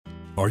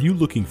Are you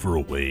looking for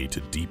a way to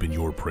deepen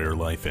your prayer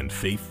life and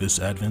faith this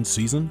Advent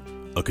season?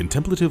 A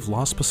Contemplative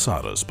Las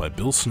Posadas by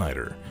Bill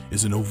Snyder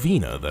is a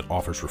novena that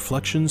offers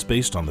reflections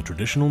based on the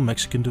traditional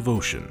Mexican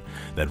devotion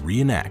that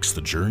reenacts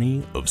the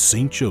journey of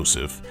Saint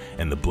Joseph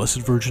and the Blessed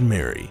Virgin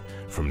Mary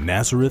from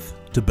Nazareth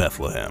to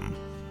Bethlehem.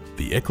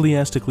 The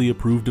ecclesiastically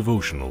approved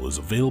devotional is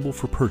available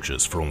for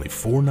purchase for only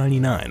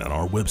 $4.99 on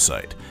our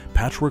website,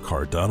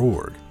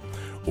 patchworkheart.org,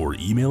 or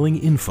emailing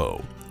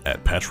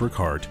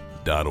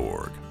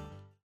info@patchworkheart.org.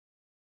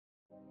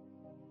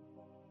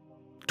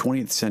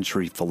 20th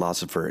century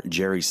philosopher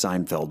Jerry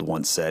Seinfeld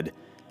once said,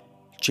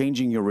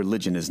 "Changing your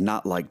religion is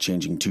not like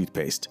changing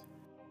toothpaste.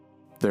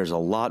 There's a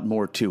lot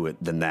more to it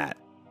than that."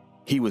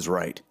 He was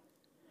right.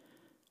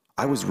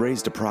 I was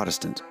raised a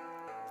Protestant.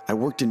 I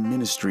worked in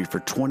ministry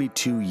for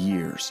 22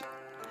 years.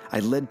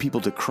 I led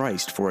people to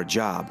Christ for a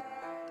job.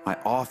 I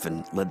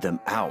often led them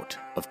out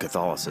of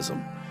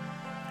Catholicism.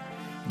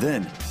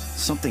 Then,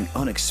 something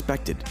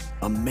unexpected,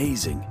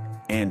 amazing,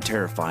 and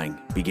terrifying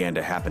began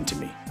to happen to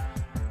me.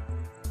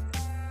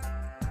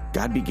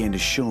 God began to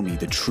show me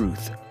the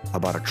truth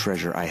about a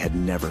treasure I had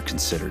never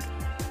considered.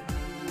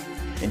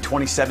 In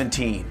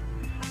 2017,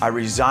 I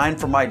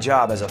resigned from my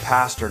job as a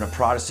pastor in a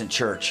Protestant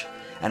church,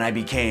 and I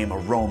became a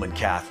Roman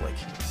Catholic.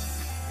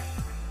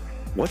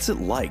 What's it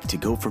like to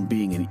go from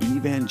being an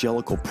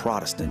evangelical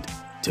Protestant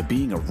to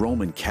being a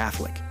Roman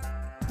Catholic?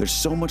 There's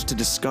so much to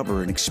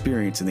discover and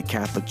experience in the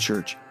Catholic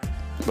Church,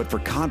 but for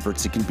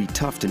converts, it can be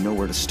tough to know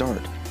where to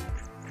start.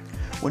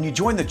 When you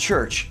join the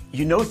church,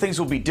 you know things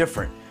will be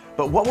different,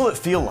 but what will it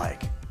feel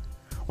like?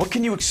 What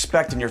can you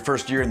expect in your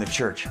first year in the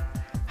church?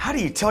 How do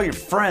you tell your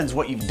friends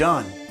what you've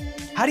done?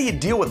 How do you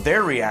deal with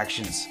their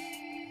reactions?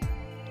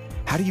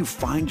 How do you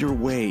find your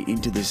way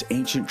into this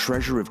ancient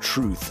treasure of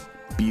truth,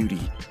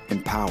 beauty,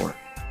 and power?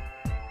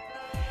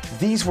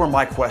 These were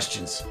my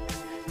questions.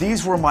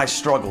 These were my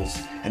struggles,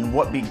 and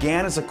what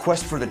began as a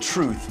quest for the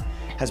truth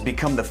has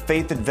become the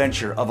faith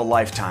adventure of a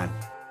lifetime.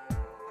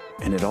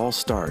 And it all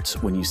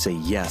starts when you say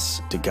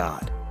yes to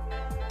God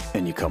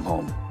and you come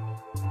home.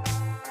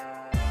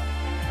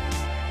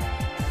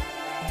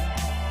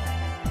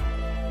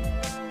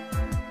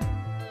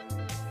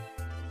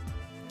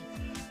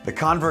 The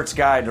Convert's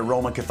Guide to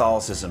Roman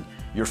Catholicism,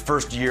 Your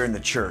First Year in the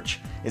Church,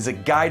 is a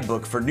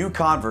guidebook for new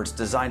converts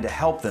designed to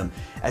help them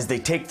as they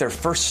take their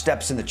first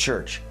steps in the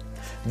church.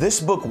 This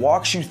book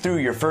walks you through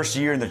your first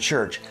year in the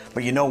church,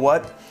 but you know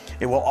what?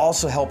 It will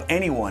also help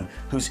anyone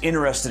who's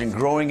interested in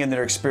growing in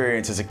their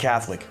experience as a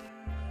Catholic.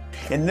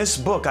 In this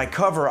book, I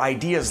cover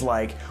ideas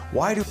like,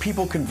 why do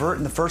people convert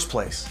in the first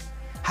place?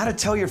 How to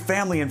tell your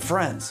family and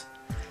friends?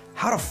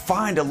 How to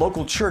find a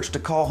local church to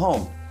call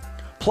home?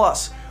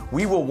 Plus,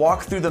 we will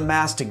walk through the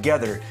Mass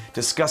together,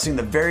 discussing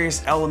the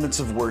various elements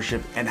of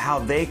worship and how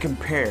they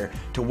compare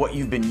to what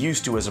you've been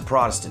used to as a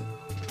Protestant.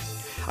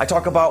 I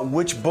talk about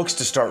which books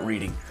to start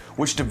reading,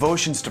 which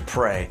devotions to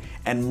pray,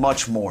 and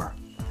much more.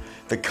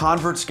 The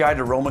Convert's Guide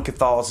to Roman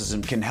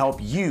Catholicism can help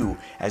you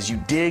as you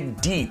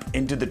dig deep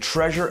into the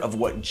treasure of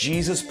what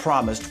Jesus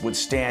promised would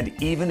stand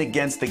even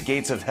against the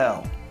gates of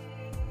hell.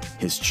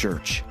 His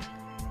church,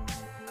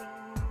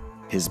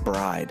 His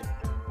bride,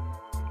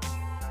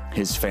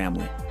 His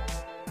family.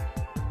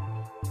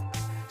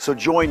 So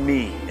join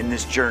me in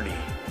this journey.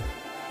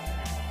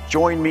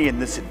 Join me in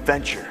this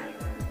adventure.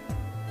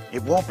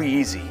 It won't be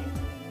easy,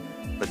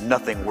 but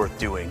nothing worth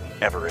doing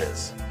ever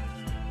is.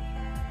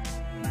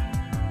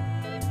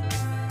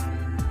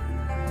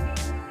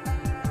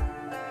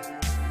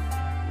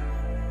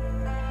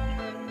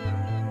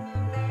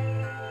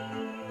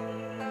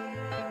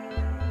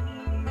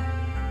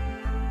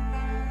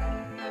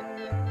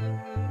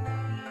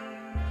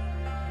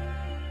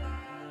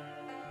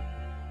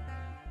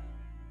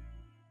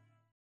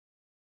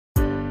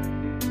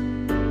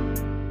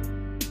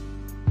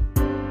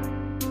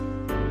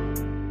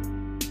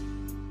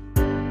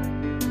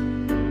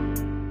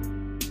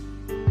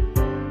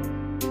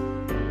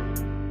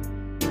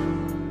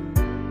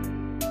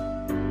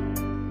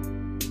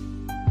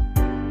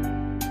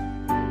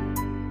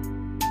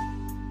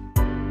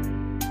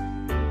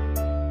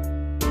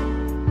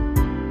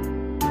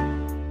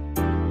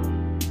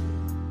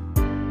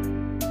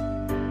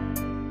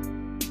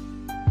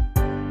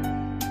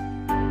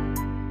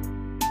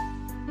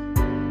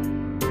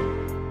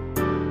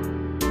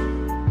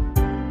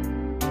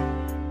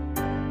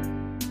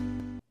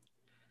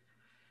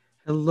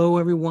 Hello,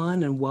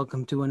 everyone, and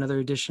welcome to another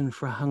edition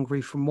for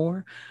Hungry for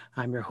More.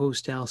 I'm your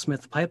host, Al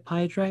Smith Pipe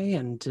Padre,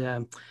 and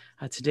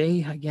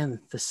today,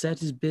 again, the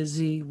set is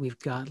busy. We've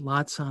got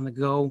lots on the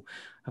go.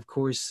 Of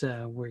course,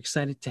 we're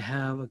excited to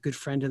have a good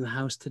friend in the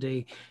house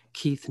today,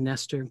 Keith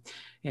Nestor,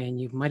 and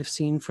you might have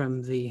seen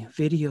from the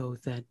video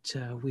that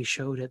we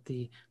showed at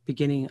the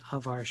beginning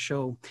of our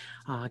show.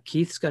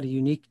 Keith's got a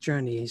unique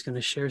journey. He's going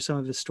to share some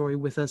of his story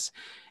with us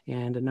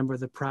and a number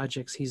of the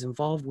projects he's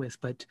involved with.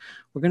 But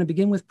we're going to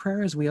begin with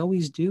prayer as we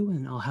always do,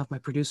 and I'll have my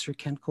producer,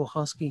 Kent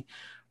Kohalski,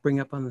 bring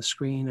up on the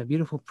screen a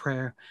beautiful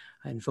prayer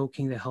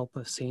invoking the help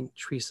of St.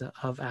 Teresa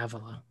of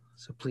Avila.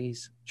 So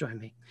please join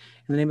me.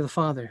 In the name of the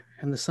Father,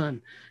 and the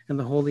Son, and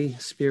the Holy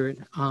Spirit.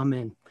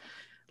 Amen.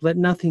 Let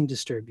nothing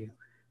disturb you.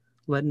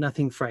 Let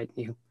nothing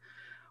frighten you.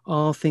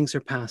 All things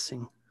are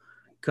passing.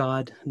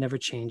 God never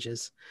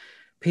changes.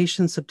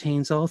 Patience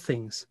obtains all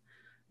things.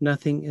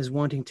 Nothing is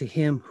wanting to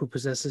him who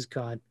possesses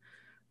God.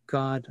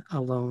 God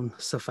alone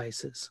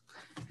suffices.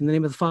 In the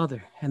name of the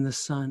Father, and the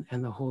Son,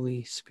 and the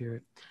Holy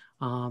Spirit.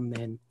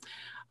 Amen.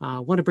 I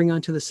want to bring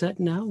onto the set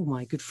now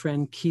my good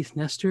friend Keith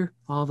Nestor,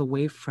 all the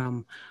way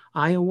from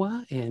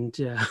Iowa. And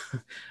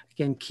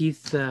again,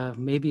 Keith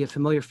may be a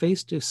familiar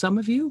face to some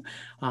of you,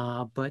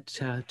 but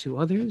to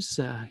others,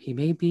 he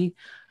may be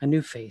a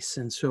new face.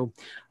 And so,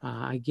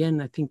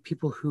 again, I think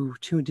people who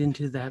tuned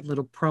into that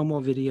little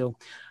promo video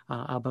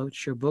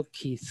about your book,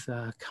 Keith,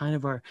 kind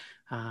of are,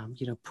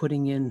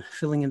 filling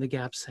in the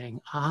gaps, saying,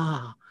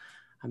 a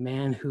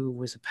man who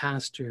was a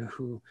pastor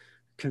who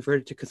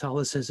converted to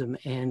Catholicism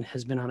and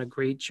has been on a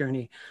great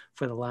journey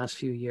for the last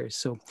few years.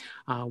 So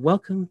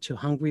welcome to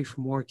Hungry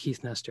for More,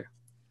 Keith Nestor.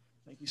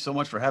 Thank you so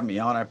much for having me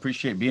on. I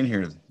appreciate being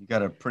here. You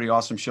got a pretty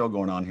awesome show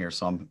going on here,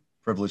 so I'm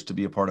privileged to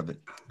be a part of it.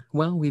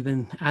 Well, we've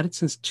been at it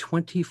since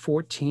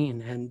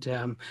 2014.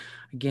 And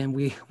again,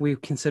 we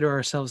consider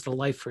ourselves the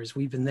lifers.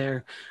 We've been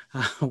there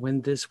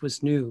when this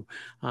was new.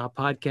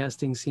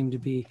 Podcasting seemed to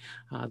be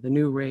the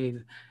new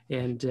rave.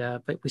 And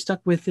but we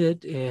stuck with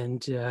it.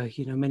 And,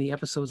 many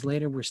episodes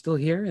later, we're still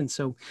here. And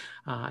so,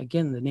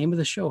 again, the name of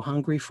the show,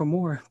 Hungry for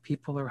More.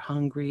 People are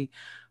hungry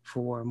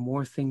for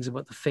more things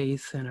about the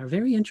faith and are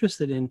very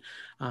interested in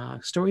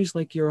stories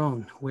like your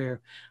own, where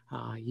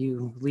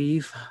you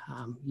leave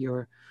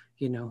your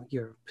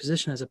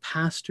position as a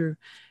pastor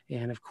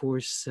and, of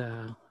course,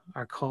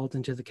 are called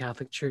into the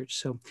Catholic Church.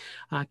 So,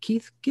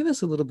 Keith, give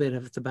us a little bit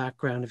of the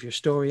background of your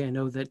story. I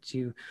know that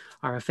you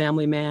are a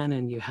family man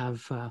and you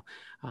have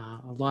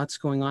lots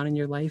going on in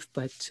your life,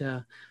 but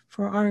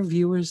for our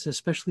viewers,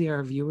 especially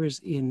our viewers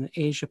in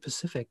Asia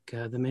Pacific,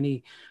 the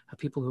many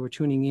people who are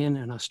tuning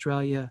in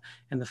Australia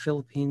and the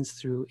Philippines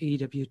through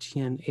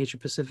EWTN Asia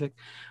Pacific,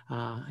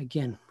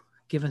 again,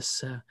 give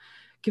us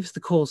the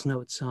Coles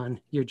Notes on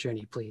your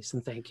journey, please,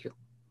 and thank you.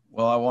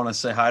 Well, I want to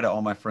say hi to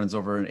all my friends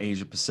over in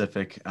Asia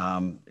Pacific.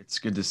 It's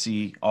good to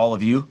see all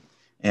of you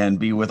and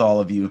be with all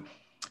of you.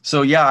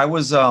 So, yeah, I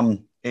was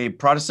a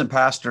Protestant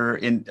pastor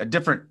in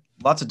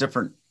lots of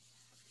different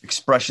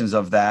expressions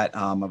of that.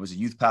 I was a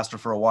youth pastor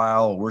for a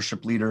while, a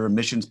worship leader, a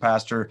missions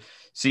pastor,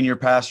 senior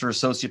pastor,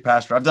 associate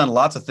pastor. I've done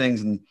lots of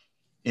things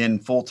in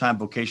full-time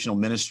vocational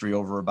ministry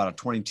over about a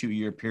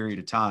 22-year period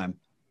of time.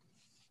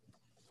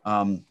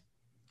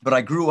 But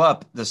I grew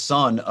up the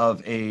son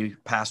of a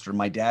pastor.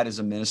 My dad is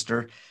a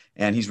minister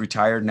and he's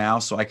retired now.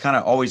 So I kind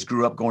of always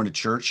grew up going to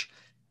church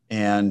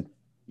and,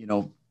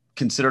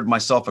 considered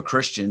myself a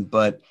Christian,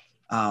 but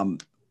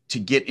to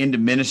get into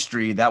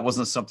ministry, that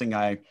wasn't something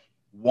I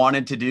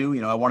wanted to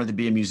do. I wanted to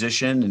be a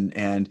musician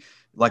and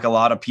like a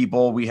lot of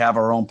people, we have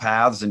our own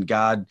paths and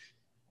God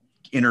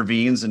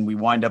intervenes and we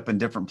wind up in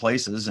different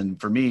places. And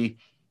for me,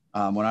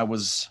 when I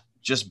was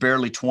just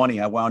barely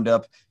 20, I wound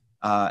up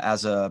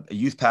as a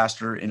youth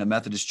pastor in a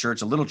Methodist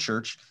church, a little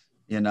church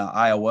in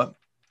Iowa.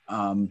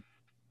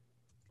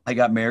 I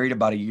got married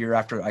about a year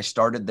after I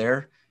started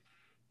there.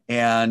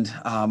 And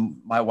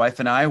my wife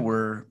and I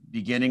were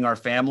beginning our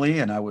family,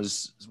 and I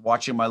was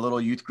watching my little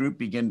youth group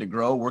begin to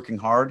grow, working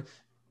hard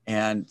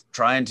and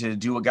trying to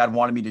do what God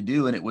wanted me to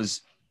do. And it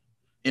was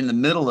in the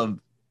middle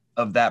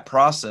of that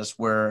process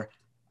where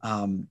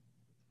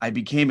I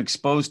became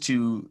exposed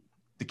to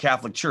the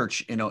Catholic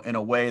Church in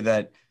a way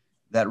that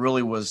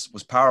really was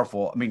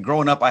powerful. I mean,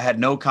 growing up, I had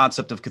no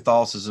concept of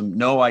Catholicism,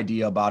 no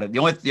idea about it.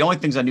 The only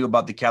things I knew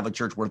about the Catholic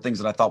Church were things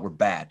that I thought were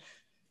bad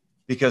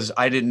because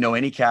I didn't know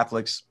any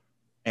Catholics.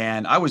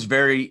 And I was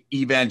very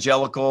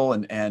evangelical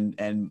and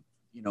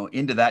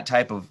into that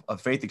type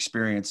of faith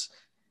experience.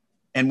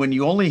 And when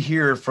you only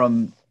hear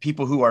from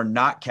people who are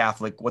not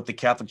Catholic what the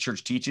Catholic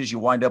Church teaches, you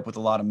wind up with a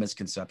lot of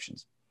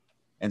misconceptions.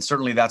 And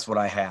certainly that's what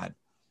I had.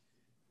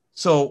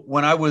 So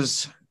when I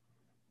was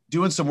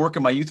doing some work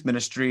in my youth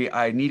ministry,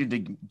 I needed to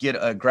get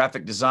a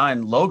graphic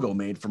design logo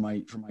made for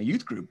my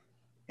youth group.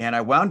 And I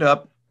wound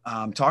up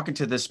talking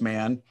to this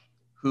man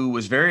who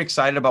was very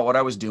excited about what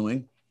I was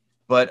doing,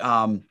 but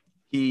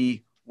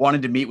he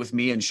wanted to meet with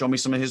me and show me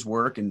some of his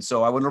work. And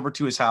so I went over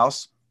to his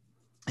house.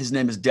 His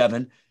name is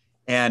Devin.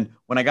 And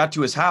when I got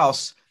to his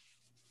house,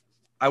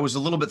 I was a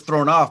little bit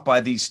thrown off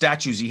by the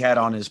statues he had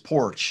on his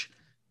porch.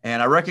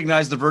 And I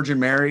recognized the Virgin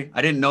Mary.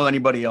 I didn't know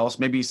anybody else,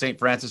 maybe St.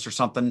 Francis or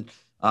something.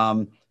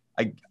 I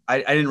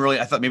didn't really,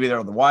 I thought maybe they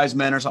were the wise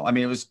men or something. I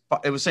mean,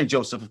 it was St.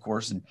 Joseph, of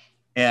course,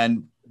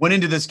 and went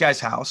into this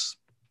guy's house,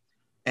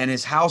 and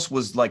his house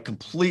was like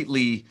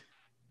completely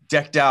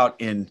decked out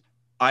in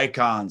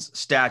icons,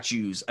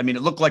 statues. I mean,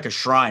 it looked like a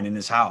shrine in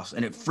his house,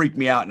 and it freaked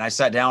me out. And I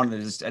sat down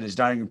at his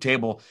dining room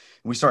table,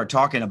 and we started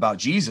talking about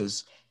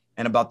Jesus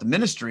and about the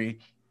ministry.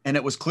 And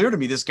it was clear to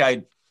me, this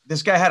guy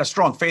had a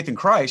strong faith in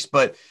Christ,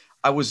 but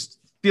I was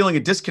feeling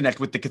a disconnect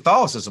with the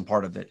Catholicism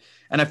part of it.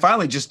 And I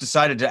finally just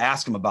decided to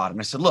ask him about it.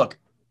 And I said, look,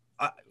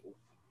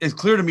 it's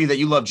clear to me that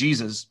you love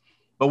Jesus,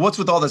 but what's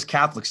with all this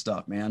Catholic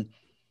stuff, man?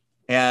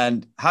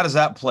 And how does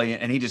that play?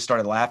 And he just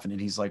started laughing,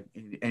 and he's like,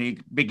 and he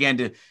began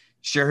to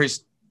share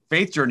his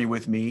faith journey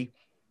with me.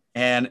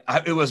 And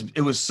it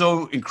was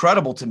so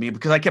incredible to me,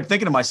 because I kept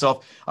thinking to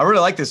myself, I really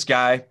like this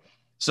guy,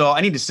 so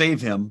I need to save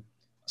him.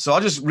 So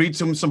I'll just read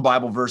some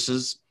Bible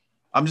verses.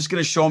 I'm just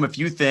going to show him a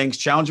few things,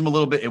 challenge him a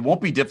little bit. It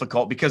won't be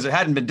difficult, because it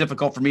hadn't been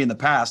difficult for me in the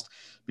past,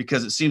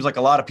 because it seems like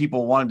a lot of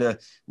people wanted to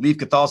leave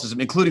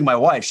Catholicism, including my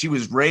wife. She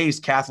was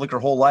raised Catholic her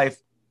whole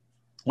life,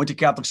 went to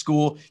Catholic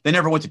school. They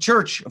never went to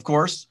church, of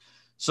course.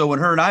 So when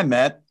her and I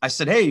met, I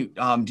said, hey,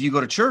 do you go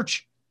to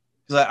church?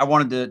 Because I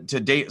wanted to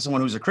date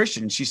someone who's a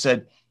Christian. And she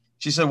said,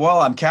 well,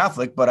 I'm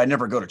Catholic, but I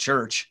never go to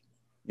church,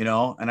 you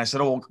know? And I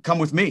said, oh, well, come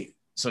with me.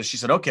 So she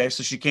said, okay.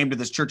 So she came to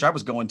this church I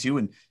was going to,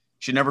 and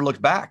she never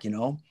looked back, you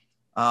know?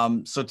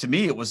 So to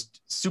me, it was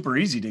super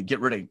easy to get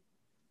rid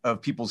of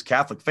people's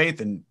Catholic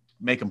faith and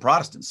make them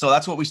Protestants. So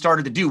that's what we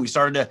started to do. We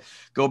started to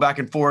go back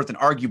and forth and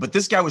argue, but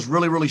this guy was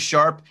really, really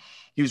sharp.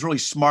 He was really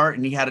smart,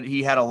 and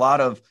he had a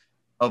lot of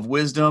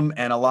wisdom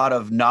and a lot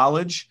of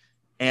knowledge.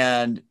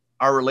 And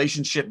our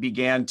relationship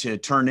began to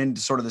turn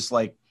into sort of this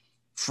like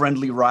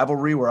friendly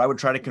rivalry, where I would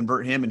try to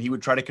convert him and he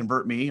would try to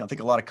convert me. I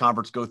think a lot of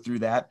converts go through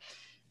that.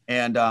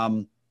 And,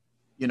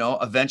 you know,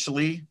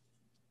 eventually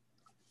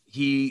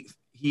he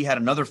had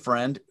another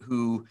friend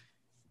who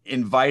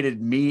invited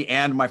me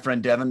and my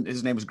friend Devin,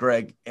 his name was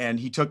Greg, and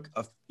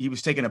he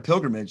was taking a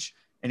pilgrimage,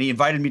 and he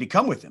invited me to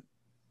come with him.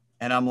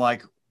 And I'm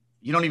like,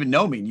 you don't even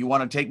know me, and you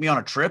want to take me on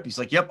a trip? He's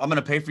like, yep, I'm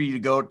going to pay for you to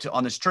go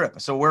on this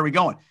trip. So where are we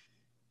going?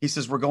 He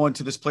says, we're going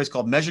to this place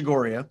called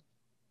Medjugorje,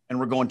 and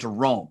we're going to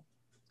Rome.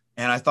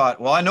 And I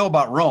thought, well, I know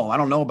about Rome. I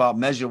don't know about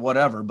Medjugorje,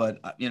 whatever,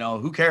 but you know,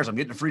 who cares? I'm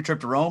getting a free trip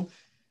to Rome.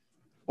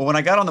 Well, when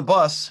I got on the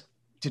bus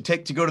to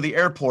go to the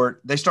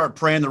airport, they start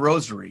praying the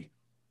rosary.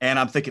 And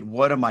I'm thinking,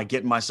 what am I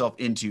getting myself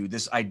into?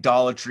 This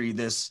idolatry,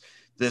 this,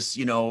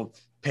 you know,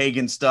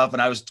 pagan stuff.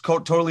 And I was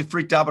totally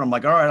freaked out, but I'm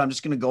like, all right, I'm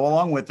just going to go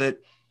along with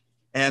it.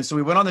 And so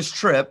we went on this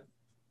trip,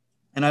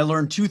 and I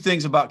learned two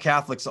things about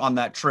Catholics on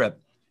that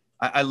trip.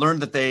 I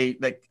learned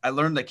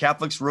that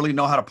Catholics really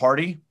know how to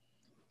party,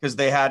 because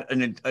they had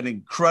an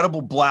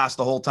incredible blast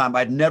the whole time.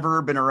 I'd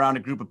never been around a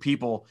group of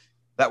people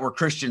that were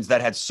Christians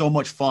that had so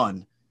much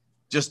fun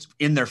just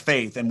in their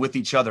faith and with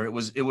each other.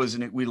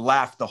 We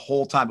laughed the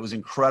whole time. It was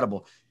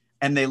incredible.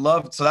 And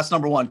so that's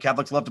number one.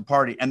 Catholics love to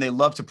party, and they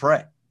love to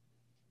pray.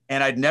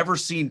 And I'd never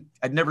seen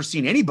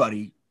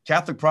anybody,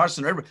 Catholic,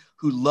 Protestant, or everybody,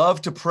 who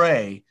loved to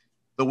pray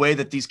the way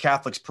that these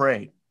Catholics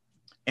prayed.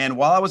 And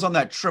while I was on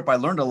that trip, I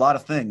learned a lot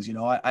of things. You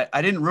know,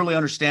 I didn't really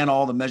understand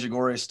all the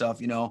Medjugorje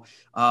stuff. You know,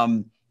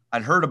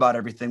 I'd heard about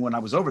everything when I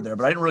was over there,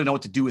 but I didn't really know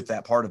what to do with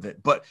that part of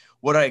it. But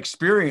what I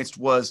experienced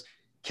was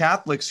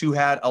Catholics who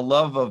had a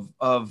love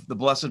of the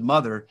Blessed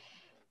Mother,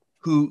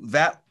 who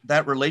that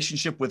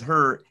relationship with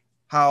her,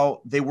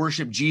 how they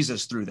worship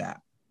Jesus through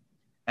that.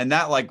 And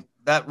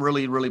that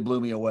really, really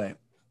blew me away.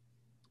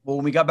 Well,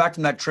 when we got back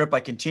from that trip, I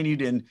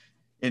continued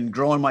in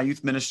growing my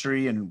youth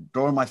ministry and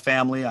growing my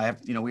family.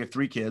 We have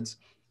 3 kids,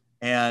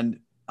 and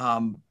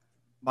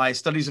my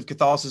studies of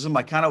Catholicism,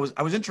 I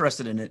was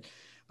interested in it,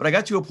 but I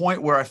got to a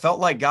point where I felt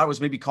like God was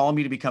maybe calling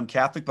me to become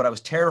Catholic, but I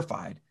was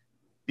terrified,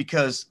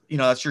 because, you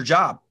know, that's your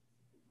job.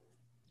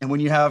 And when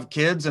you have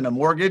kids and a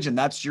mortgage and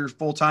that's your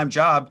full-time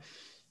job,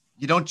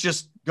 you don't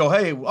just go,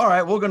 hey, all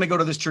right, we're going to go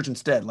to this church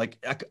instead. Like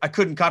I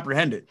couldn't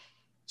comprehend it.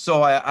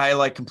 So I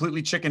like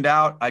completely chickened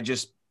out. I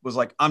just was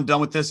like, I'm done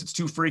with this. It's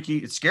too freaky.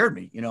 It scared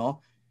me, you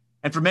know?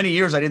 And for many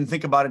years, I didn't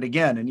think about it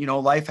again. And, you know,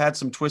 life had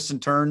some twists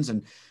and turns,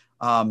 and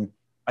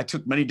I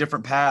took many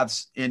different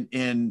paths in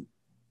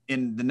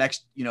the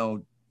next,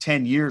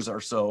 10 years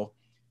or so.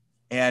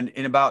 And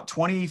in about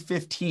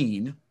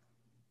 2015,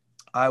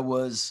 I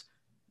was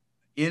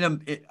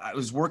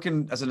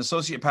working as an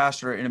associate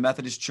pastor in a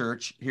Methodist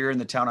church here in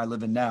the town I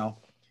live in now.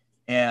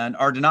 And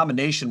our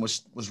denomination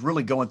was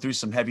really going through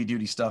some heavy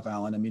duty stuff,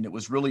 Alan. I mean, it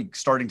was really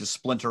starting to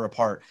splinter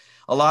apart.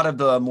 A lot of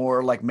the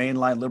more like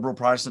mainline liberal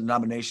Protestant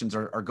denominations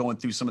are going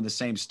through some of the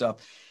same stuff.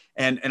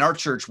 And our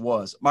church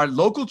my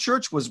local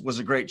church was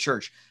a great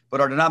church,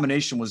 but our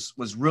denomination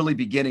was really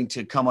beginning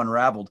to come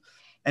unraveled,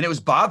 and it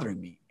was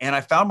bothering me. And I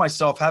found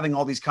myself having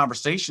all these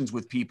conversations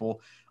with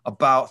people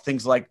about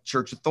things like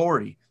church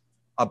authority,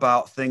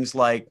 about things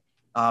like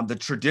the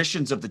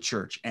traditions of the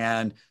church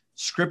and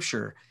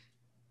scripture.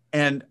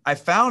 And I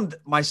found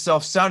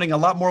myself sounding a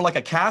lot more like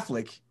a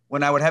Catholic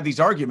when I would have these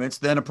arguments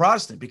than a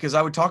Protestant, because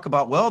I would talk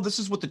about, well, this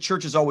is what the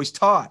church has always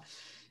taught.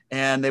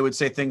 And they would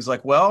say things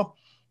like, well,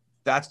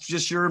 that's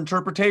just your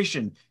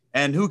interpretation.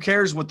 And who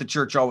cares what the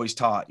church always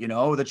taught? You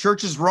know, the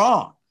church is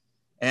wrong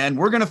and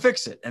we're going to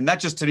fix it. And that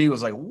just to me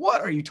was like,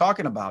 what are you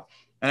talking about?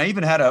 And I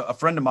even had a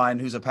friend of mine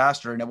who's a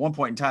pastor. And at one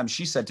point in time,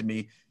 she said to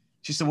me,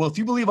 she said, well, if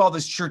you believe all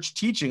this church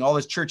teaching, all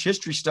this church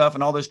history stuff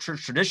and all this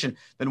church tradition,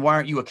 then why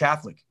aren't you a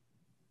Catholic?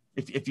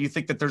 If you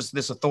think that there's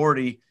this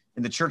authority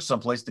in the church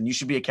someplace, then you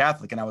should be a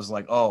Catholic. And I was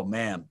like, oh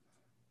man.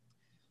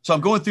 So I'm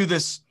going through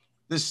this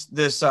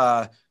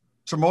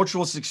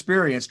tumultuous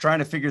experience trying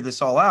to figure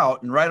this all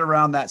out. And right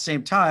around that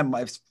same time,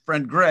 my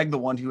friend Greg, the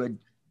one who had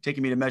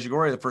taking me to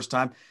Medjugorje the first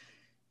time,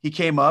 he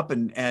came up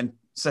and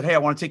said, "Hey, I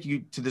want to take you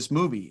to this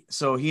movie."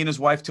 So he and his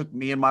wife took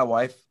me and my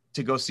wife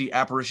to go see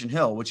Apparition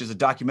Hill, which is a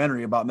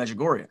documentary about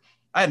Medjugorje.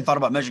 I hadn't thought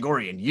about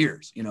Medjugorje in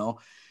years, you know,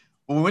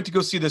 but we went to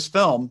go see this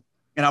film,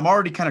 and I'm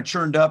already kind of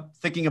churned up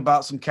thinking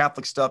about some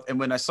Catholic stuff. And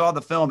when I saw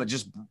the film, it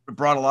just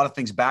brought a lot of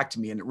things back to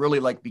me, and it really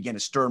like began to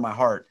stir in my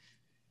heart.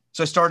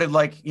 So I started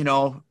like, you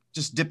know,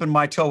 just dipping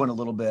my toe in a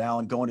little bit,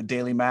 Alan, going to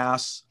daily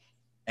mass.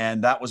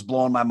 And that was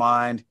blowing my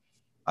mind.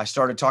 I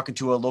started talking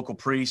to a local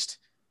priest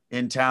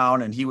in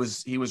town, and he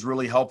was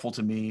really helpful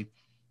to me.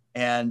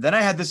 And then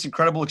I had this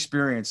incredible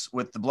experience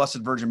with the Blessed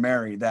Virgin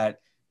Mary that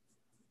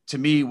to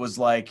me was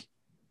like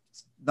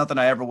nothing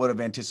I ever would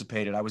have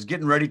anticipated. I was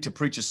getting ready to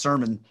preach a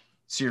sermon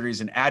series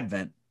in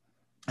Advent,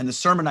 and the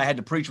sermon I had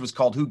to preach was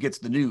called Who Gets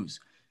the News?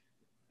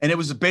 And it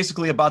was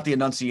basically about the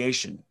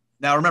Annunciation.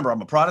 Now, remember,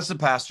 I'm a Protestant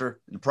pastor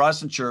in a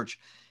Protestant church,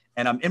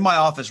 and I'm in my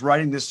office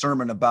writing this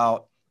sermon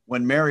about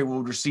when Mary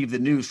would receive the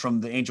news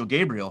from the angel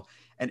Gabriel.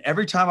 And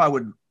every time I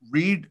would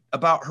read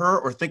about her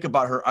or think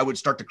about her, I would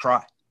start to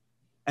cry.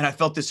 And I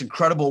felt this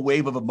incredible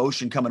wave of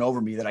emotion coming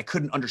over me that I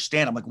couldn't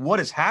understand. I'm like, what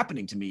is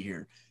happening to me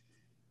here?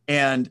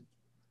 And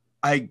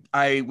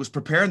I was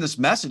preparing this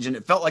message, and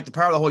it felt like the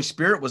power of the Holy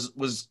Spirit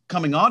was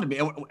coming on to me.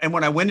 And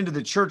when I went into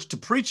the church to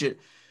preach it,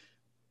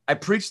 I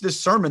preached this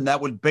sermon that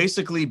would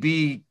basically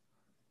be,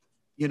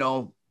 you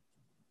know,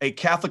 a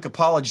Catholic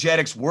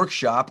apologetics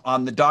workshop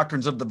on the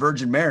doctrines of the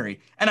Virgin Mary.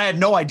 And I had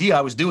no idea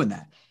I was doing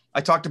that. I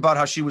talked about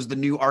how she was the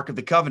new Ark of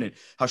the Covenant,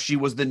 how she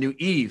was the new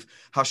Eve,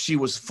 how she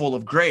was full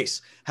of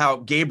grace, how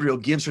Gabriel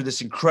gives her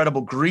this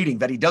incredible greeting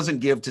that he doesn't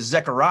give to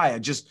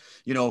Zechariah just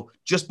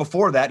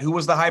before that, who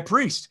was the high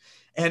priest.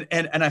 And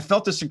I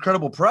felt this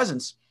incredible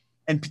presence,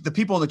 and the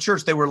people in the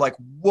church, they were like,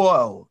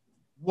 whoa,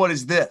 what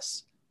is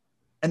this?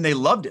 And they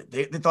loved it.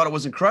 They thought it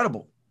was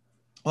incredible.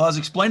 Well, I was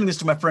explaining this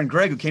to my friend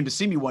Greg, who came to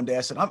see me one day.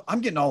 I said, I'm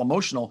getting all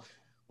emotional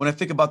when I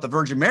think about the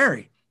Virgin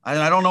Mary, and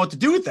I don't know what to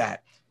do with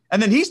that.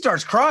 And then he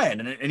starts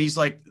crying, and he's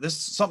like,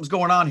 something's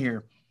going on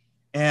here.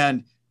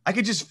 And I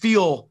could just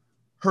feel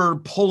her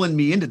pulling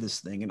me into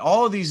this thing. And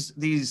all of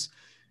these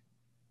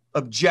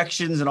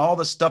objections and all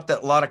the stuff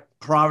that a lot of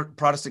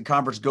Protestant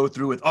converts go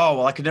through with, oh,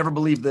 well, I could never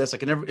believe this.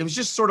 It was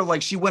just sort of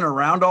like she went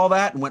around all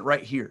that and went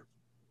right here.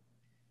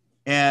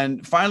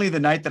 And finally, the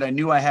night that I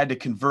knew I had to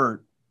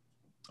convert,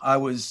 I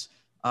was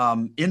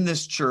in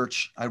this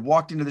church. I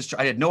walked into this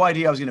church. I had no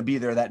idea I was going to be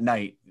there that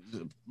night.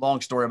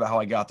 Long story about how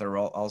I got there.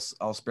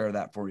 I'll spare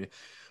that for you.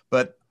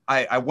 But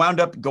I wound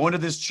up going to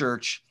this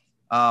church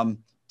to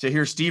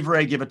hear Steve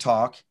Ray give a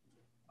talk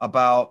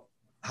about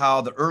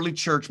how the early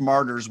church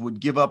martyrs would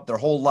give up their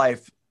whole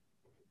life,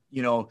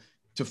 you know,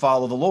 to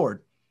follow the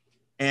Lord.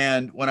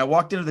 And when I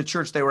walked into the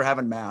church, they were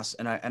having mass,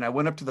 and I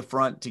went up to the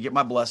front to get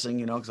my blessing,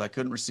 you know, because I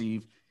couldn't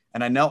receive.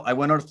 And I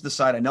went over to the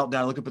side, I knelt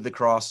down, looked up at the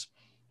cross,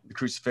 the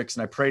crucifix,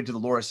 and I prayed to the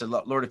Lord. I said,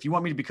 Lord, if you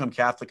want me to become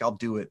Catholic, I'll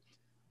do it,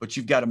 but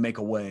you've got to make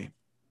a way.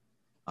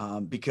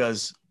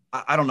 Because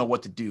I don't know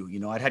what to do. You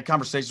know, I'd had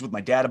conversations with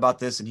my dad about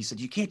this, and he said,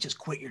 you can't just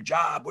quit your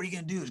job. What are you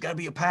going to do? There's got to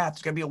be a path.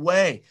 There's got to be a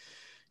way.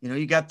 You know,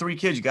 you got 3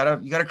 kids, you got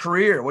a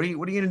career. What are you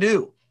going to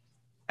do?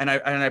 And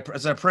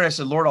as I prayed, I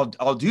said, Lord,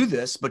 I'll do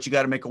this, but you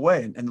got to make a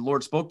way. And the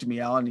Lord spoke to me,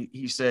 Alan.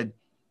 He said,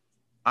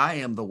 I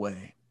am the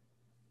way,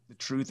 the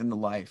truth, and the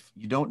life.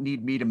 You don't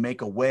need me to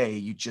make a way.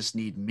 You just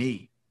need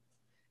me.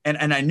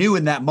 And I knew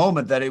in that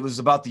moment that it was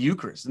about the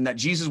Eucharist, and that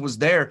Jesus was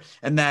there,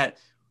 and that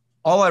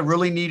all I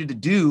really needed to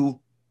do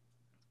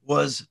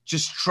was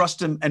just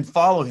trust him and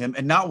follow him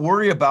and not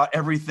worry about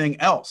everything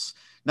else.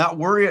 Not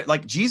worry,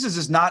 like Jesus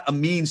is not a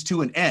means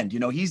to an end. You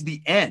know, he's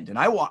the end. And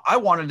I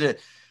wanted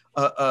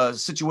a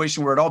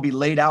situation where it all be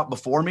laid out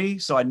before me,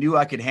 so I knew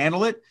I could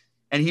handle it.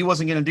 And he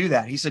wasn't going to do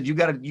that. He said, you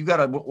got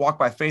to walk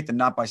by faith and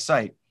not by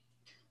sight.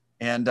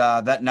 And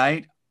that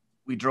night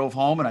we drove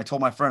home, and I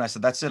told my friend, I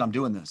said, that's it, I'm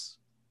doing this.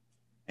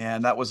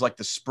 And that was like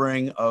the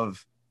spring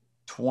of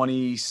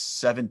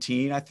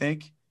 2017, I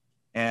think.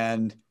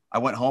 And I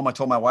went home. I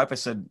told my wife, I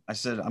said,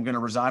 I'm going to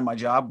resign my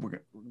job. We're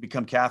going to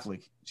become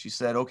Catholic. She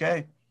said,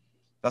 okay,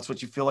 that's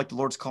what you feel like the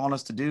Lord's calling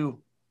us to do.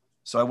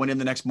 So I went in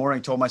the next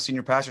morning, told my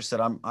senior pastor, said,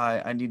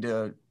 I need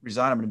to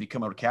resign. I'm going to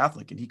become a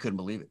Catholic. And he couldn't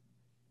believe it.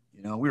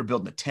 You know, we were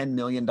building a $10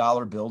 million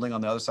building on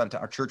the other side of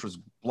town. Our church was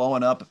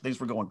blowing up. Things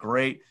were going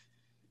great.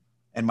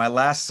 And my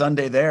last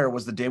Sunday there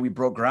was the day we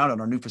broke ground on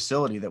our new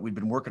facility that we'd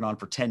been working on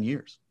for 10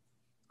 years.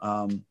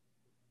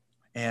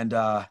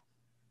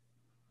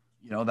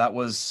 You know, that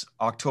was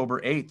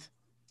October 8th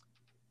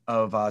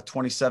of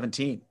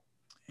 2017.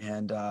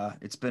 And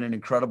it's been an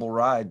incredible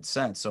ride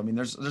since. So, I mean,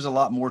 there's a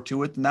lot more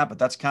to it than that, but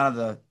that's kind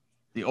of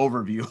the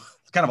overview.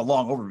 It's kind of a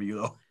long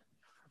overview, though.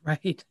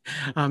 Right.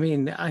 I'm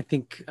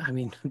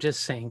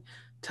just saying,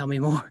 tell me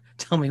more,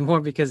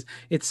 because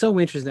it's so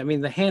interesting. I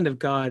mean, the hand of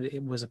God,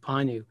 it was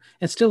upon you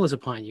and still is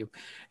upon you.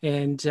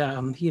 And,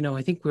 you know,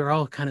 I think we're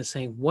all kind of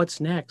saying, what's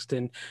next?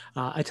 And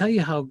I tell you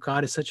how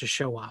God is such a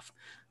show off.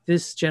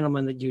 This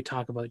gentleman that you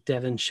talk about,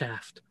 Devin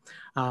Shaft,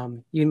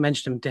 you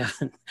mentioned him,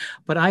 Devin,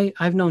 but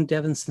I've known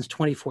Devin since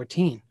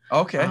 2014.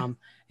 Okay.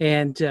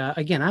 And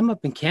again, I'm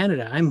up in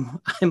Canada. I'm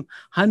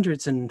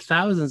hundreds and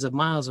thousands of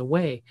miles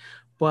away,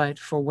 but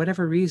for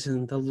whatever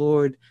reason, the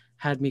Lord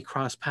had me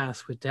cross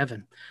paths with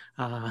Devin.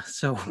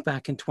 So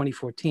back in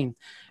 2014,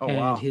 and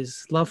wow.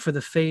 his love for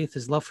the faith,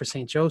 his love for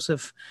St.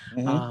 Joseph.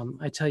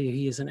 Mm-hmm. I tell you,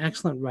 he is an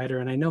excellent writer,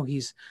 and I know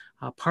he's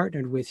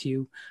partnered with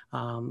you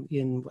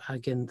in,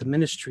 again, the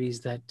ministries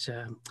that,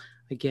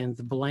 again,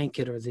 the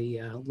Blanket or the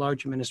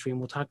larger ministry,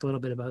 and we'll talk a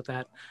little bit about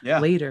that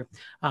later.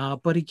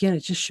 But again,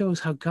 it just shows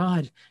how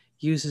God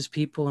uses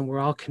people, and we're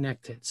all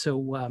connected.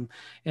 So,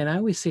 and I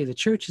always say the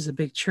church is a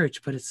big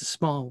church, but it's a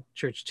small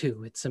church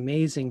too. It's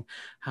amazing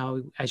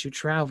how, as you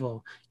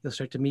travel, you'll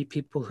start to meet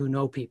people who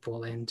know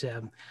people. And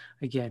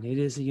again, it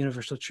is a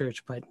universal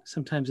church, but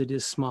sometimes it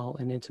is small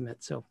and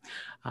intimate. So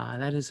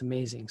that is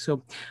amazing.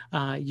 So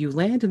you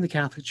land in the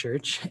Catholic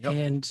Church,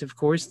 and of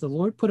course, the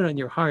Lord put it on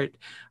your heart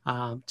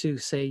to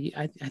say,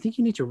 I think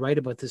you need to write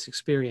about this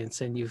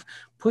experience. And you've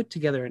put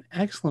together an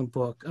excellent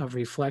book of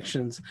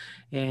reflections,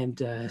 and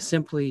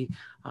simply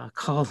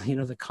called,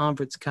 the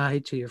Convert's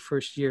Guide to Your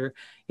First Year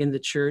in the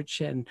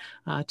Church. And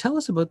tell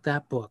us about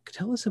that book.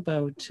 Tell us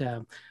about,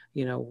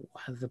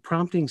 the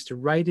promptings to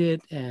write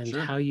it, and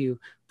how you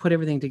put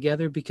everything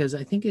together, because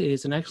I think it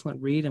is an excellent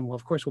read. And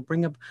of course, we'll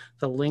bring up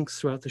the links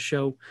throughout the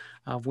show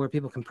of where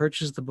people can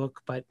purchase the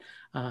book. But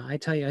I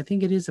tell you, I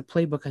think it is a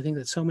playbook I think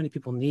that so many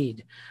people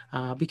need,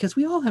 because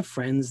we all have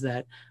friends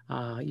that,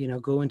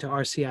 go into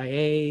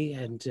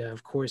RCIA and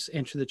of course,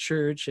 enter the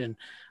church, and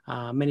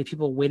many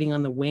people waiting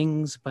on the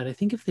wings. But I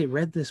think if they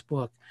read this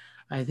book,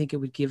 I think it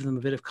would give them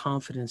a bit of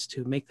confidence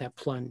to make that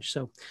plunge.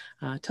 So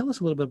tell us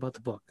a little bit about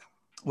the book.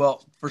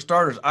 Well, for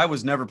starters, I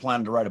was never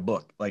planning to write a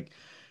book. Like,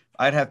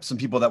 I'd have some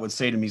people that would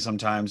say to me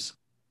sometimes,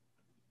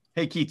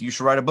 "Hey, Keith, you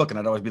should write a book." And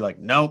I'd always be like,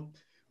 "No,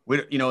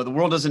 the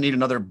world doesn't need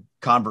another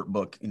convert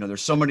book.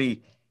 There's so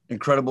many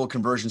incredible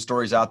conversion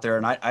stories out there."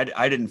 And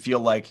I didn't feel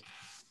like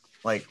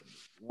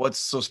what's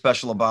so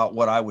special about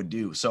what I would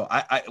do. So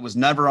it was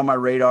never on my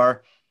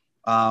radar.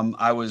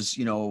 I was,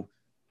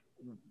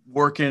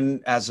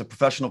 working as a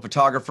professional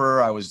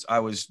photographer. I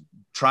was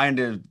trying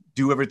to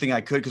do everything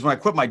I could, because when I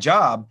quit my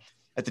job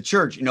at the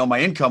church,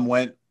 my income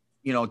went,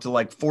 to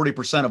like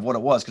 40% of what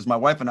it was, because my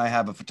wife and I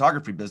have a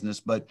photography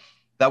business, but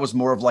that was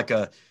more of like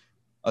a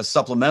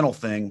supplemental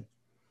thing.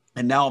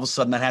 And now all of a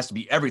sudden that has to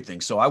be everything.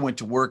 So I went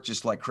to work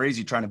just like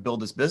crazy trying to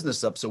build this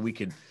business up so we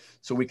could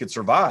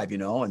survive,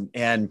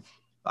 and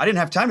I didn't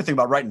have time to think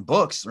about writing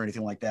books or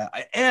anything like that.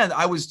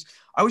 I was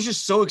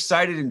just so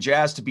excited and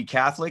jazzed to be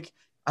Catholic.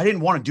 I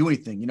didn't want to do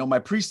anything. My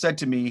priest said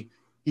to me,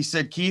 he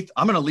said, "Keith,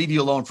 I'm going to leave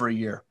you alone for a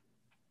year.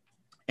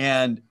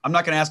 And I'm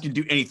not going to ask you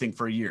to do anything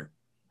for a year."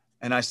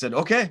 And I said,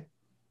 "Okay."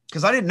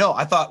 Because I didn't know.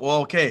 I thought,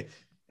 well, okay,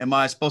 am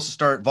I supposed to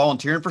start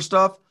volunteering for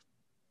stuff?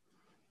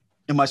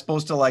 Am I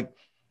supposed to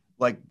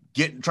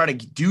try to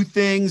do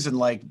things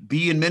and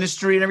be in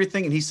ministry and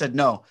everything? And he said,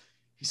 no.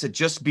 He said,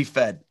 just be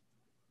fed.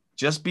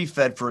 Just be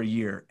fed for a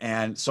year.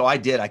 And so I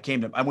did.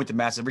 I went to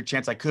mass every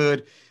chance I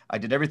could. I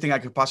did everything I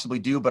could possibly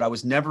do, but I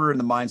was never in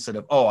the mindset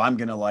of, I'm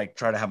going to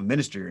try to have a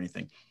ministry or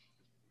anything.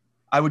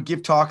 I would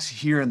give talks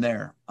here and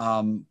there,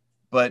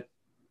 but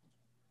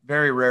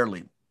very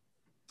rarely.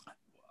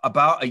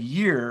 About a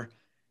year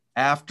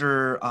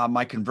after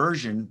my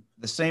conversion,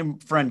 the same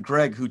friend,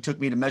 Greg, who took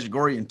me to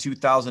Medjugorje in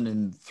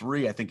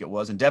 2003, I think it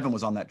was, and Devin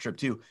was on that trip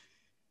too.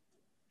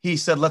 He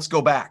said, "Let's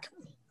go back.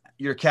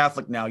 You're a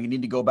Catholic now. You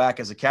need to go back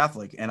as a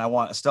Catholic. And I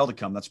want Estelle to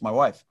come." That's my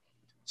wife.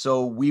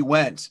 So we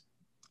went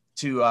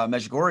to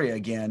Medjugorje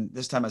again,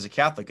 this time as a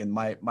Catholic. And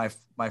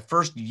my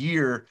first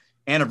year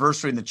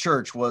anniversary in the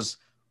church was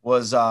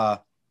my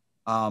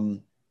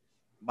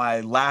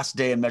last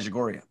day in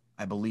Medjugorje,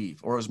 I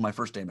believe, or it was my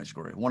first day in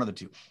Medjugorje, one of the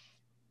two.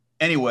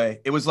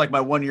 Anyway, it was like my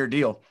 1-year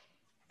deal,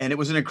 and it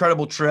was an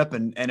incredible trip,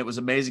 and it was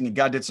amazing. And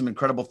God did some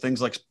incredible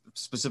things,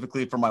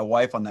 specifically for my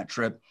wife on that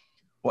trip.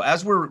 Well,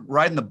 as we're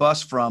riding the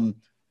bus from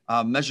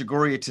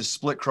Medjugorje to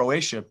Split,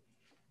 Croatia,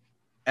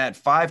 at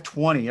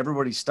 5:20,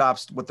 everybody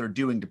stops what they're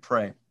doing to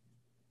pray.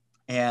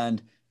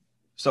 And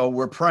so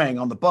we're praying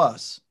on the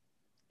bus.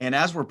 And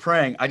as we're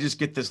praying, I just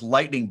get this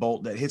lightning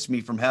bolt that hits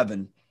me from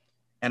heaven.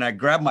 And I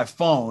grab my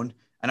phone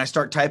and I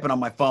start typing on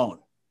my phone.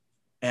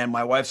 And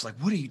my wife's like,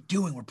 "What are you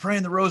doing? We're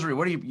praying the rosary.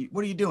 What are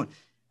you doing?"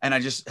 And I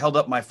just held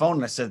up my phone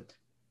and I said,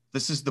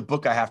 "This is the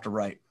book I have to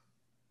write."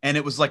 And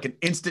it was like an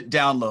instant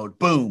download,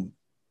 boom.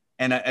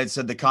 And it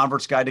said, "The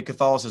Convert's Guide to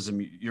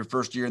Catholicism, your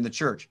first year in the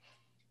church."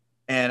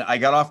 And I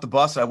got off the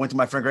bus. I went to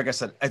my friend Greg. I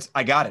said,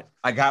 "I got it.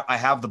 I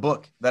have the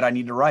book that I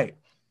need to write."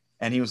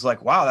 And he was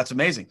like, "Wow, that's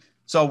amazing."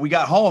 So we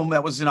got home.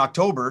 That was in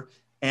October.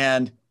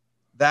 And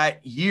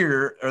that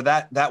year, or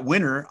that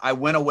winter, I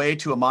went away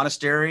to a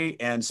monastery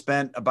and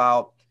spent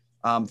about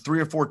 3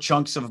 or 4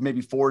 chunks of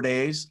maybe 4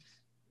 days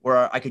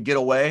where I could get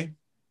away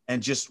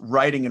and just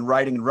writing and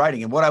writing and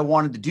writing. And what I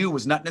wanted to do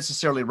was not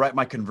necessarily write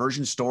my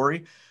conversion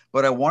story,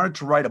 but I wanted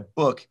to write a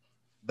book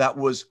that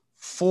was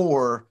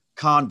for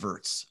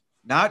converts,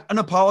 not an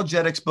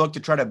apologetics book to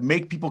try to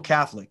make people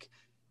Catholic.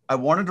 I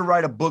wanted to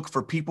write a book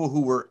for people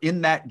who were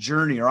in that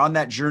journey or on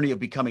that journey of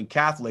becoming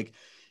Catholic.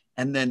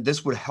 And then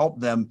this would help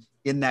them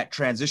in that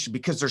transition,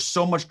 because there's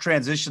so much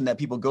transition that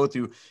people go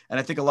through. And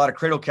I think a lot of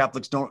cradle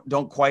Catholics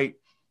don't quite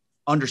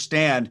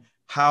understand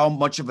how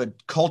much of a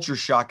culture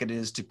shock it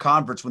is to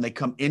converts when they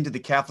come into the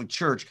Catholic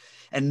Church.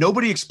 And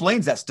nobody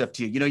explains that stuff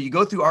to you. You know, you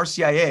go through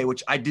RCIA,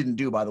 which I didn't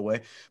do, by the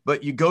way,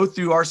 but you go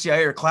through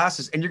RCIA or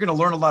classes and you're going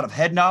to learn a lot of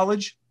head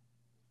knowledge,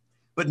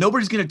 but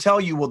nobody's going to tell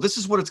you, well, this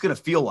is what it's going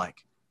to feel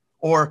like,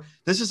 or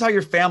this is how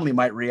your family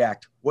might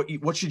react.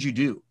 What should you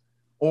do?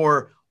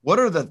 Or what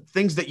are the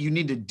things that you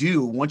need to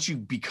do once you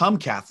become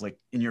Catholic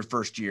in your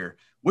first year?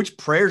 Which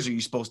prayers are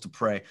you supposed to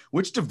pray?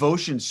 Which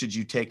devotions should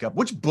you take up?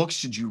 Which books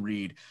should you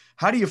read?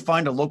 How do you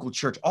find a local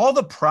church? All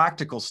the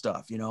practical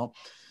stuff, you know?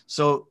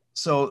 So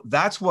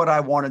that's what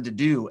I wanted to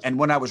do. And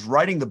when I was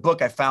writing the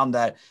book, I found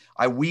that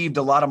I weaved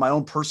a lot of my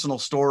own personal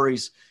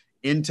stories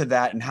into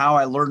that and how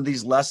I learned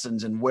these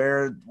lessons and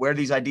where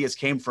these ideas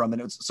came from.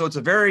 And it's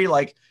a very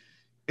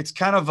it's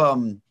kind of,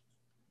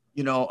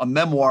 a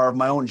memoir of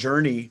my own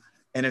journey.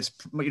 And it's,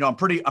 I'm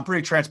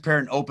pretty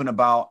transparent and open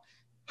about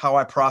how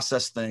I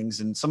process things.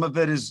 And some of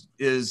it is,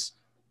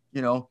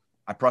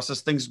 I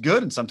process things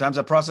good and sometimes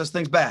I process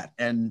things bad.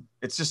 And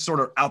it's just sort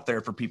of out there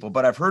for people.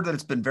 But I've heard that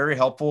it's been very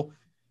helpful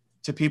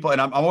to people.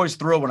 And I'm always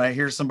thrilled when I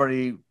hear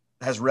somebody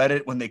has read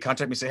it, when they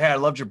contact me and say, hey, I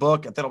loved your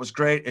book. I thought it was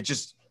great. It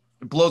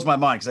blows my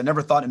mind because I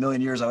never thought in a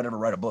million years I would ever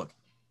write a book.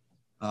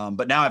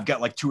 But now I've got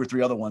like 2 or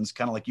 3 other ones,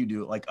 kind of like you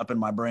do, like up in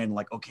my brain,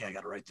 like, okay, I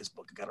got to write this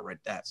book. I got to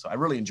write that. So I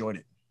really enjoyed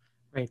it.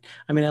 Right.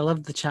 I mean, I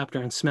love the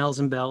chapter on smells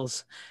and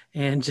bells.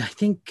 And I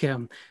think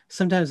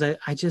sometimes the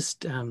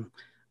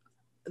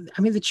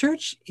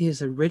church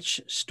is a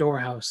rich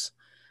storehouse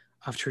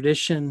of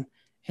tradition,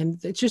 and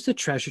it's just a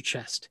treasure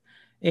chest.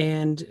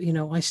 And,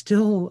 I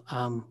still,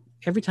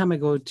 every time I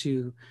go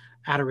to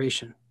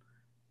adoration,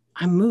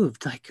 I'm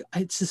moved. Like,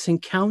 it's this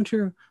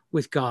encounter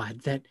with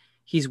God that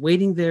he's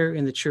waiting there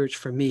in the church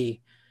for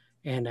me.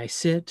 And I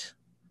sit,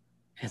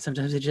 and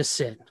sometimes I just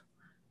sit.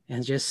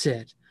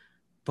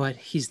 But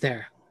he's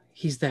there.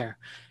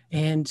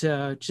 And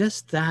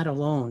just that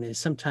alone is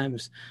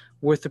sometimes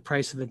worth the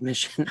price of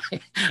admission.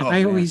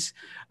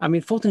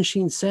 Fulton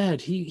Sheen said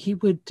he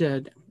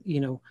would,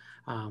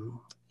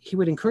 he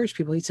would encourage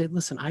people. He'd say,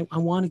 listen, I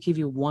want to give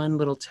you one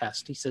little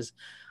test. He says,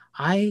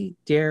 I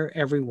dare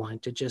everyone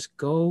to just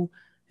go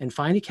and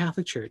find a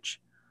Catholic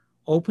church,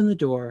 open the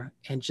door,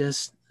 and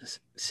just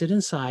sit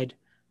inside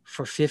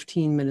for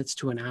 15 minutes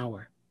to an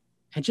hour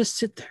and just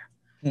sit there.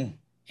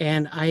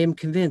 And I am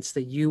convinced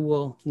that you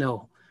will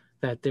know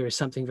that there is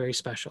something very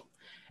special.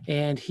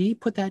 And he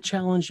put that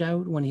challenge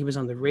out when he was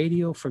on the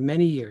radio for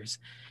many years.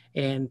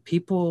 And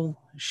people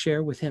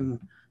share with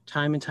him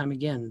time and time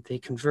again. They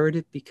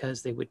converted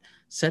because they would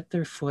set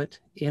their foot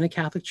in a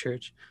Catholic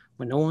church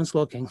when no one's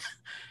looking,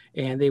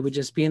 and they would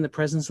just be in the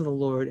presence of the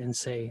Lord and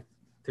say,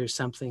 there's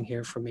something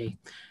here for me.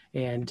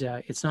 And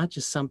it's not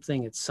just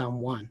something, it's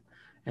someone.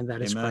 And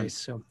that is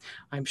Christ. So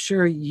I'm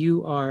sure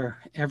you are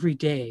every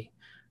day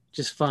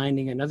just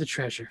finding another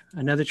treasure.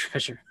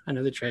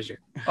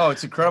 Oh,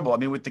 it's incredible. I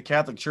mean, with the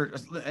Catholic Church,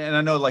 and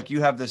I know like you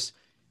have this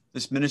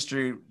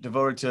ministry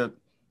devoted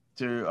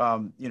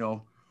to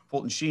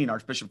Fulton Sheen,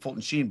 Archbishop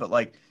Fulton Sheen, but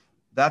like,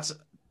 that's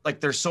like,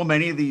 there's so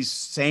many of these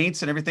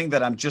saints and everything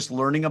that I'm just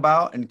learning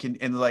about and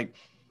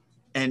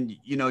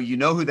you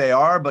know who they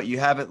are, but you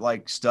haven't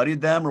like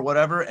studied them or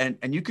whatever.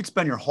 And you could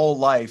spend your whole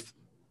life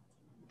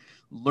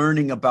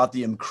learning about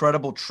the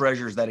incredible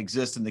treasures that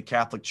exist in the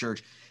Catholic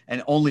Church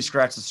and only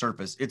scratch the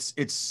surface.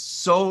 It's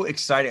so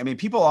exciting. I mean,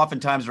 people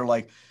oftentimes are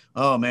like,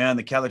 oh man,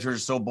 the Catholic Church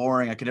is so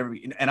boring. I could never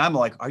be. And I'm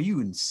like, are you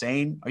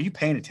insane? Are you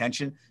paying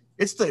attention?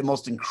 It's the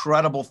most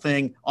incredible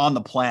thing on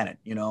the planet.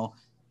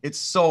 It's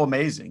so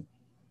amazing.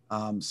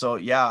 I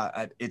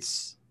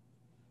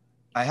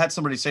had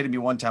somebody say to me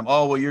one time,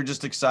 oh, well, you're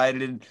just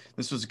excited.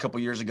 This was a couple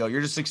years ago.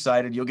 You're just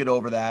excited. You'll get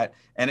over that.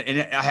 And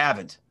I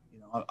haven't.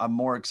 I'm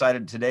more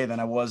excited today than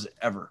I was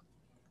ever.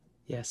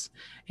 Yes.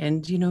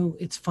 And,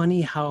 it's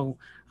funny how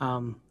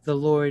the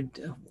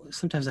Lord,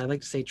 sometimes I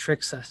like to say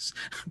tricks us,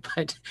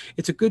 but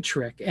it's a good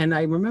trick. And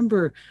I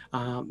remember,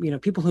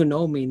 people who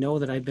know me know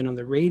that I've been on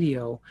the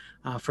radio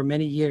for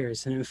many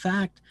years. And in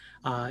fact,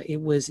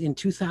 it was in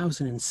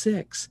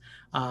 2006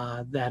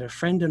 that a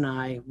friend and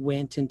I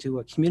went into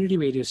a community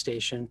radio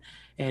station,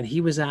 and he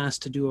was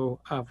asked to do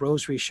a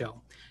rosary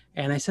show.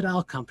 And I said, I'll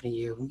accompany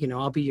you,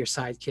 I'll be your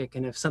sidekick.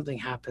 And if something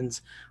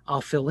happens,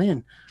 I'll fill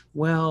in.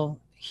 Well,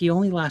 he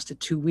only lasted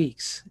 2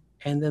 weeks.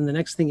 And then the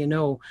next thing you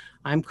know,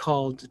 I'm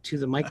called to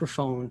the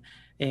microphone,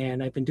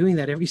 and I've been doing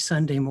that every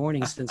Sunday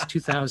morning since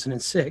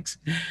 2006.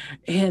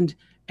 And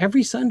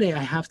every Sunday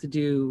I have to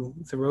do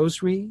the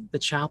Rosary, the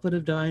Chaplet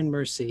of Divine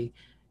Mercy,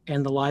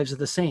 and the Lives of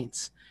the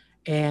Saints.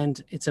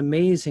 And it's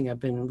amazing. I've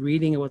been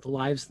reading about the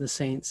lives of the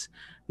saints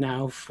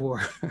now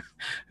for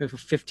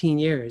 15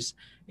 years.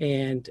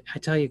 And I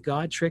tell you,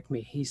 God tricked me.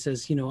 He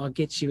says, I'll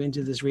get you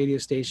into this radio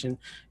station,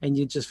 and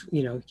you're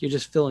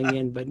just filling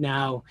in. But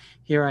now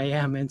here I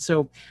am. And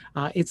so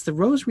it's the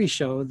Rosary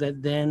show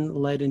that then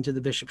led into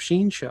the Bishop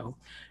Sheen show.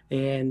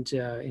 And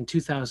in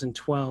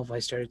 2012, I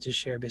started to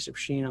share Bishop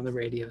Sheen on the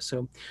radio.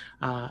 So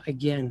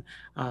again,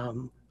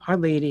 Our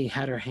Lady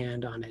had her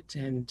hand on it,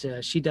 and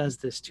she does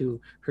this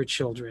to her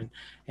children.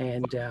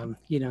 And,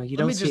 you know, you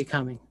don't see it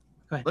coming.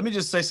 Go ahead. Let me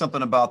just say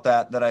something about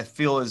that I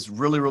feel is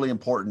really, really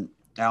important,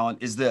 Alan,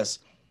 is this.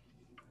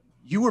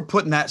 You were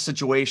put in that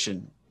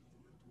situation,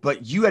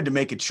 but you had to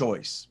make a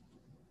choice.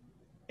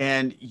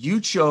 And you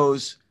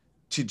chose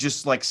to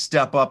just like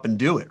step up and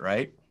do it,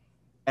 right?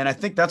 And I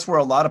think that's where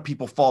a lot of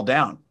people fall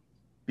down,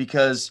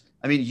 because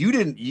I mean,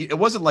 it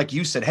wasn't like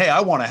you said, hey, I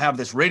want to have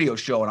this radio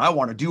show and I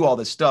want to do all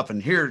this stuff.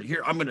 And here,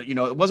 I'm going to, you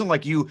know, it wasn't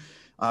like you,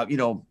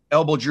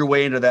 elbowed your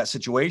way into that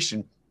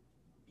situation.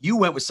 You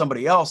went with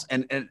somebody else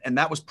and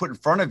that was put in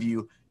front of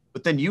you,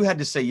 but then you had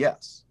to say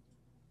yes,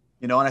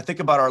 you know? And I think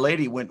about Our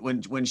Lady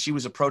when she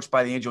was approached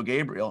by the angel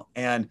Gabriel,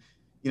 and,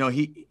 you know,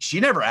 she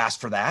never asked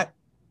for that.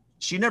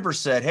 She never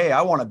said, hey,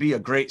 I want to be a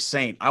great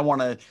saint. I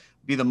want to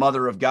be the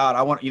mother of God.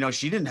 I want, you know,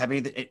 she didn't have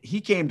anything.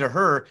 He came to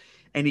her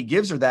and he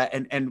gives her that.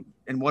 And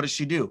what does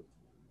she do?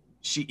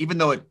 She, even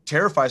though it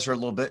terrifies her a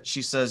little bit,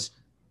 she says,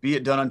 be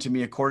it done unto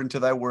me according to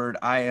thy word.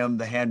 I am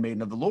the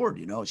handmaiden of the Lord.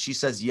 You know, she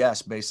says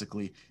yes,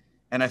 basically.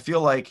 And I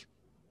feel like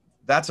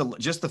that's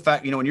just the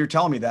fact, you know, when you're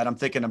telling me that, I'm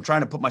thinking, I'm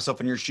trying to put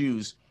myself in your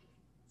shoes,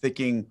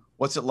 thinking,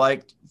 what's it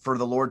like for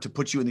the Lord to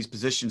put you in these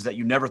positions that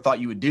you never thought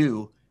you would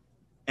do?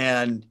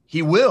 And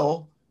he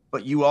will,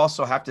 but you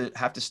also have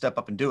to step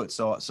up and do it.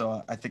 So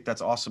I think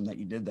that's awesome that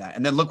you did that.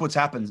 And then look what's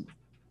happened.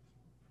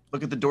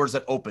 Look at the doors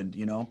that opened,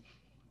 you know?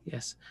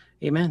 Yes.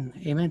 Amen.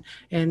 Amen.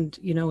 And,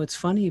 you know, it's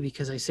funny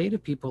because I say to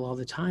people all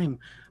the time,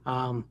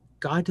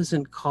 God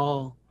doesn't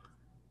call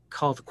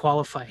the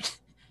qualified.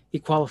 He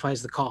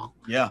qualifies the call.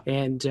 Yeah.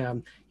 And,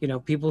 you know,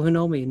 people who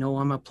know me know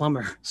I'm a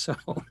plumber. So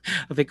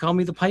they call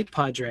me the pipe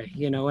padre,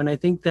 you know, and I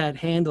think that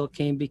handle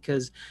came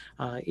because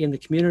in the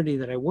community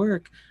that I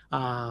work,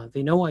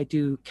 they know I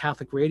do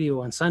Catholic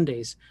radio on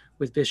Sundays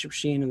with Bishop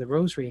Sheen and the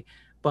Rosary,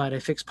 but I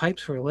fix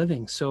pipes for a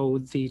living. So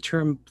the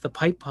term, the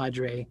pipe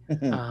padre,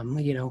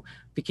 you know,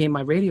 became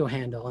my radio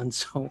handle. And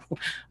so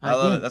I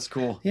love it. That's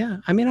cool. Yeah.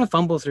 I mean, I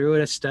fumble through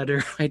it, I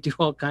stutter, I do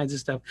all kinds of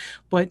stuff.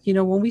 But, you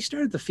know, when we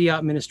started the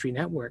Fiat Ministry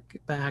Network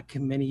back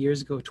many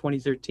years ago,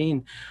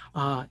 2013,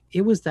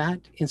 it was that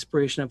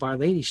inspiration of Our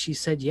Lady. She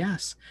said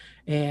yes.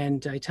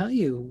 And I tell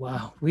you,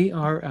 we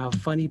are a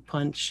funny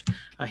punch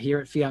here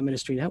at Fiat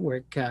Ministry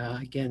Network.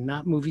 Again,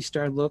 not movie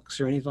star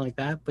looks or anything like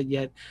that, but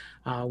yet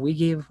we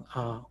gave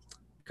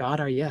God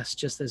our yes,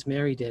 just as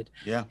Mary did.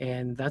 Yeah.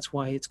 And that's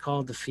why it's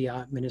called the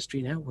Fiat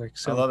Ministry Network.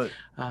 So I love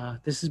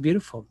it. This is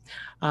beautiful.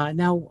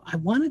 Now, I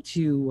wanted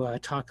to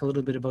talk a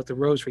little bit about the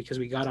Rosary, because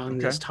we got on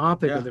this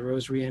topic of the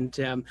Rosary.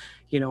 And,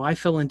 you know, I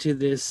fell into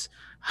this,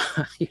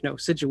 you know,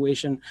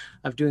 situation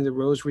of doing the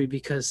Rosary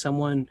because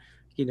someone,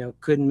 you know,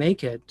 couldn't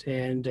make it.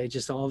 And I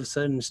just all of a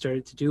sudden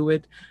started to do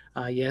it.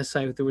 Yes,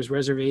 there was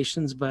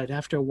reservations, but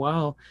after a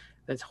while,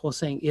 that whole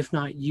saying, if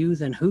not you,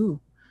 then who?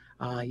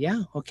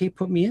 Yeah, okay,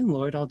 put me in,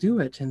 Lord, I'll do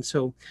it. And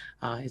so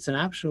it's an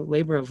absolute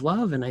labor of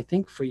love. And I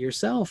think for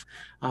yourself,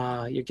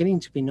 you're getting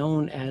to be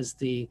known as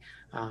the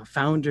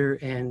founder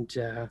and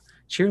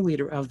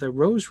cheerleader of the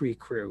Rosary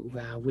Crew,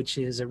 which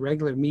is a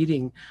regular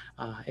meeting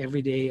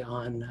every day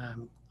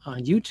on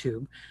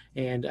YouTube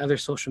and other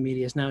social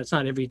medias. Now, it's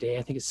not every day.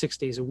 I think it's 6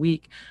 days a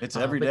week. It's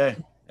every day.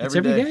 It's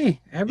every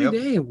day. Every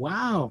day.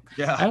 Wow.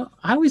 Yeah.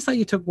 I always thought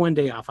you took one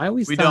day off.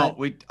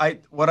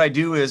 What I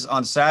do is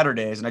on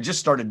Saturdays, and I just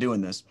started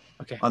doing this.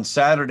 Okay. On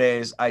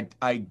Saturdays,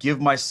 I give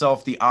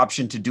myself the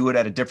option to do it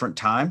at a different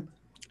time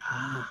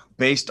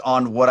based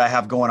on what I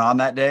have going on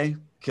that day,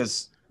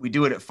 because we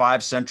do it at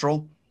 5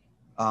 Central.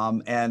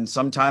 And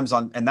sometimes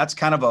and that's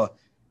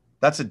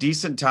that's a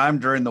decent time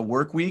during the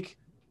work week.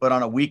 But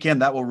on a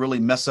weekend, that will really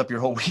mess up your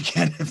whole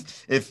weekend.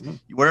 If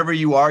wherever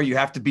you are, you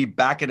have to be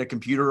back at a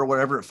computer or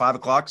whatever at 5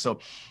 o'clock. So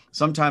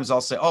sometimes I'll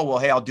say, oh, well,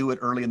 hey, I'll do it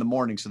early in the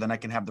morning so then I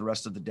can have the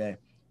rest of the day.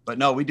 But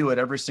no, we do it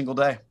every single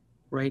day.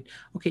 Right.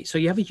 Okay. So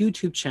you have a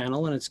YouTube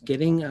channel and it's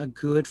getting a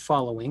good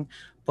following.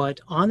 But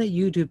on that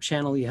YouTube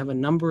channel, you have a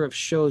number of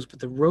shows, but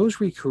the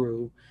Rosary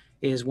Crew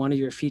is one of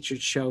your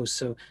featured shows.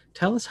 So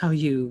tell us how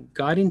you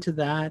got into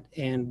that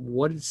and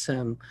what it's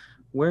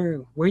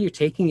where you're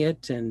taking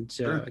it. And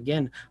Sure.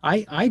 Again,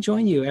 I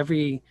join you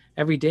every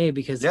day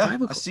because I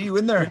see you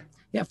in there.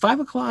 Yeah, 5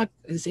 o'clock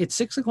it's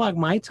 6 o'clock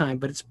my time,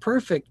 but it's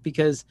perfect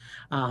because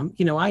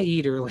you know, I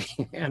eat early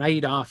and I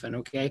eat often,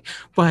 okay?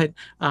 But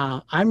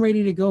I'm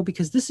ready to go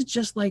because this is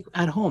just like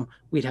at home.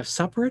 We'd have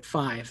supper at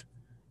 5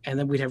 and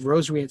then we'd have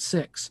Rosary at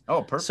 6.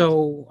 Oh, perfect.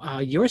 So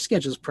your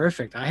schedule's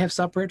perfect. I have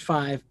supper at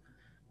 5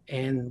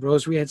 and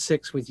Rosary at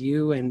 6 with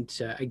you. And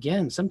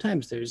again,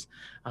 sometimes there's,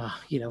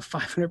 you know,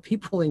 500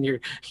 people in your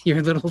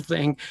little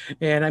thing.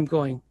 And I'm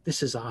going,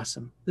 this is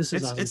awesome.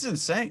 Awesome. It's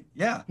insane.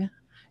 Yeah. Yeah.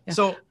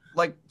 So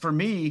like for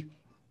me,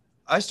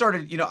 I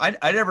started, you know,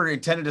 I never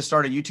intended to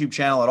start a YouTube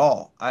channel at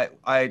all.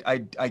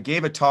 I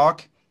gave a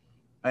talk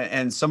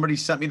and somebody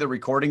sent me the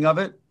recording of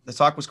it. The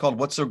talk was called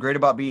What's So Great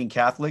About Being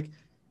Catholic.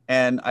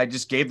 And I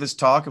just gave this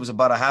talk. It was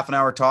about a half an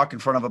hour talk in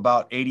front of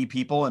about 80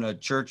 people in a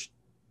church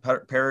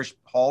parish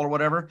hall or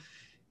whatever.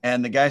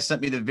 And the guy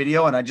sent me the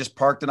video, and I just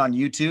parked it on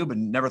YouTube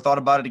and never thought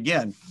about it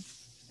again.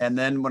 And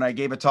then when I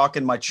gave a talk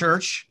in my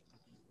church,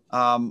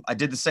 I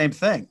did the same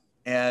thing.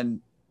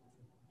 And,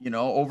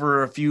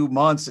 over a few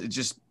months, it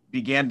just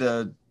began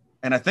to,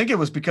 and I think it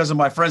was because of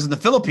my friends in the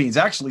Philippines.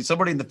 Actually,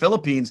 somebody in the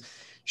Philippines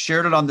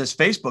shared it on this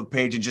Facebook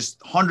page and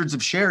just hundreds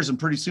of shares. And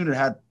pretty soon it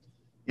had,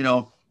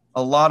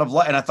 a lot of,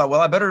 and I thought,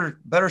 well, I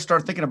better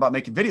start thinking about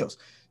making videos.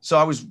 So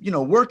I was,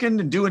 working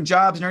and doing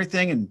jobs and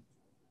everything and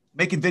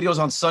making videos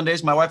on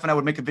Sundays. My wife and I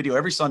would make a video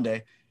every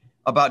Sunday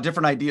about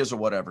different ideas or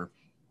whatever.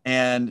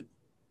 And,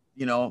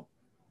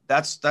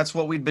 that's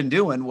what we'd been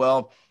doing.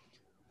 Well,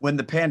 when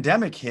the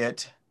pandemic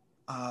hit,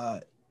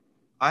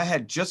 I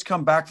had just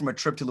come back from a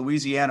trip to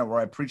Louisiana where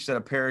I preached at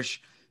a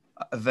parish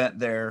event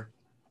there.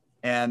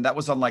 And that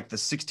was on like the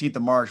 16th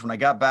of March. When I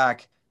got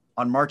back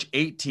on March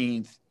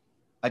 18th,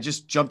 I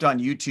just jumped on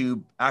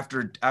YouTube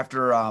after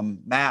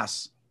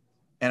Mass,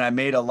 and I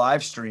made a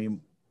live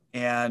stream,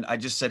 and I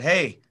just said,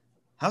 hey,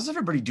 how's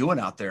everybody doing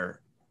out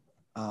there?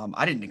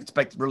 I didn't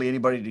expect really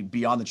anybody to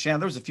be on the channel.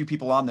 There was a few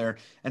people on there,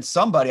 and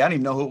somebody, I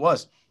didn't even know who it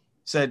was,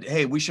 said,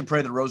 hey, we should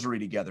pray the rosary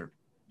together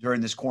during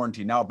this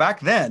quarantine. Now,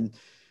 back then,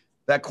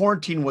 that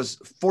quarantine was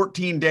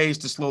 14 days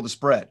to slow the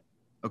spread,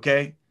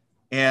 okay?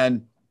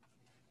 And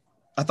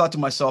I thought to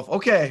myself,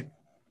 okay,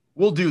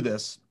 we'll do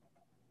this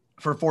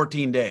for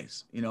 14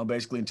 days,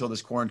 basically until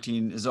this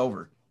quarantine is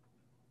over.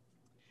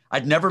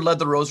 I'd never led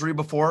the rosary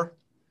before.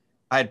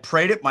 I had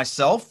prayed it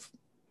myself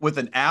with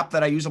an app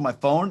that I use on my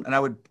phone, and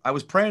I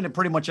was praying it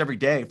pretty much every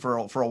day for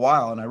a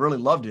while, and I really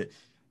loved it,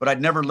 but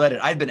I'd never led it.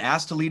 I'd been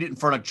asked to lead it in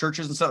front of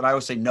churches and stuff, and I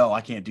always say, no,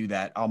 I can't do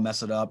that. I'll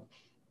mess it up.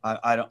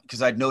 I don't,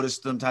 because I'd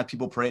noticed sometimes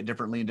people pray it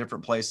differently in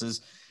different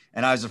places,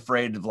 and I was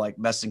afraid of like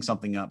messing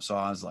something up. So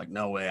I was like,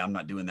 no way, I'm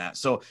not doing that.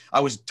 So I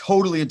was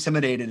totally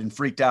intimidated and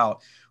freaked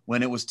out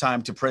when it was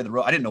time to pray the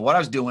rosary. I didn't know what I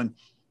was doing,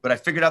 but I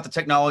figured out the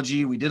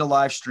technology. We did a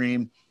live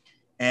stream,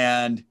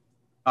 and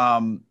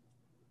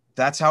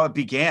that's how it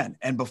began.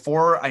 And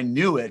before I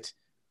knew it,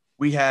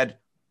 we had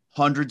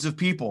hundreds of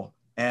people,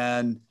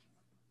 and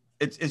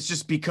it's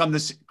just become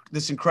this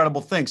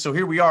incredible thing. So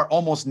here we are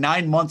almost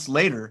 9 months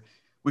later.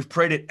 We've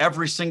prayed it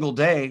every single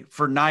day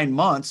for 9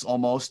 months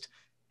almost.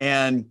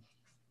 And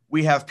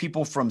we have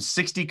people from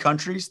 60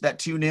 countries that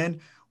tune in.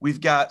 We've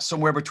got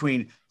somewhere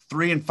between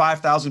 3,000 and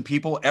 5,000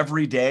 people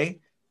every day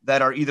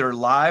that are either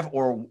live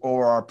or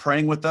are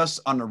praying with us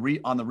on the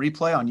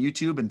replay on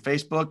YouTube and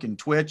Facebook and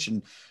Twitch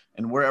and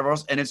wherever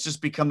else. And it's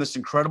just become this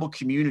incredible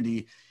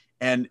community,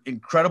 and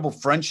incredible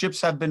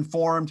friendships have been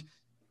formed.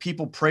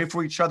 People pray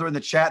for each other in the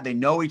chat. They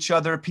know each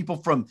other. People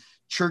from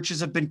churches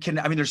have been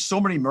connected. I mean, there's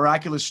so many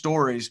miraculous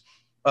stories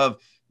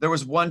there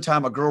was one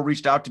time a girl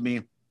reached out to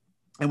me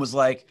and was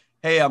like,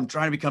 hey, I'm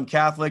trying to become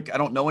Catholic. I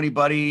don't know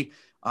anybody.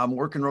 I'm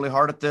working really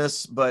hard at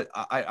this, but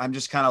I'm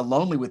just kind of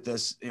lonely with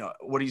this.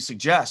 What do you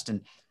suggest? And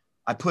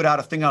I put out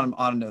a thing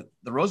on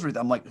the rosary.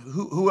 I'm like,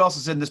 who else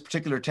is in this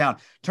particular town?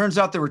 Turns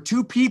out there were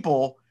 2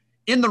 people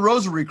in the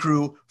rosary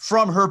crew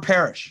from her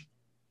parish,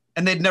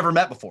 and they'd never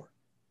met before.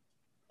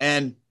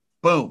 And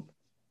boom.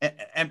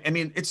 I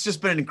mean, it's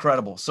just been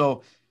incredible.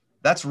 So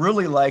that's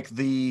really like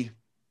the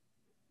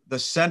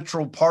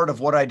central part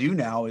of what I do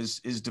now is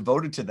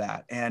devoted to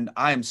that. And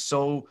I am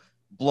so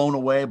blown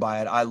away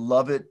by it. I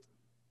love it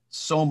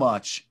so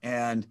much.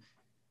 And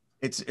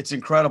it's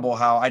incredible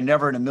how I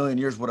never in a million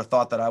years would have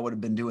thought that I would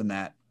have been doing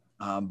that.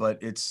 But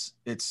it's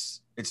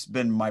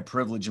been my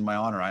privilege and my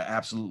honor. I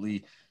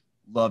absolutely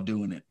love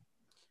doing it.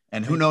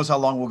 And who knows how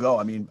long we'll go.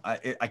 I mean,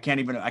 I can't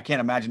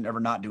imagine ever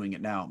not doing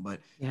it now, but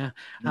yeah,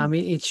 I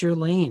mean, it's your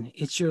lane.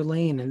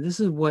 And this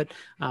is what,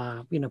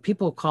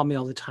 people call me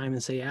all the time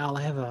and say, Al,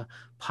 I have a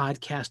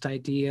podcast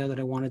idea that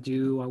I want to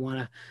do. I want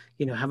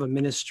to, have a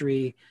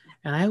ministry.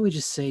 And I always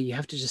just say, you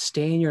have to just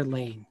stay in your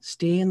lane,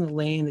 stay in the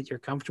lane that you're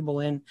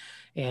comfortable in.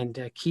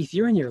 And Keith,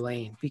 you're in your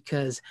lane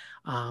because,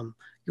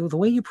 the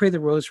way you pray the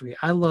rosary,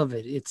 I love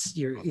it. It's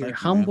you're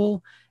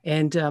humble,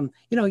 and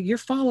you're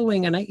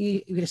following. And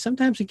I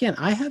sometimes, again,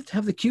 I have to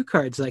have the cue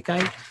cards. Like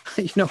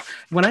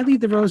when I lead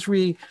the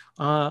rosary,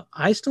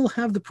 I still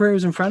have the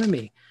prayers in front of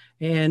me.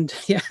 And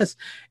yes,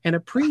 and a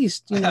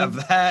priest, I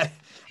have that.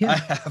 Yeah. I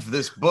have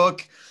this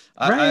book.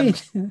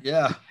 Right.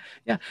 Yeah.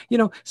 Yeah.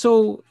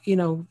 So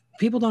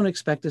people don't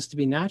expect us to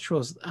be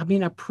naturals. I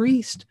mean, a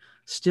priest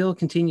still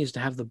continues to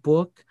have the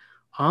book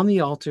on the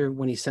altar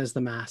when he says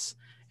the Mass.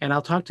 And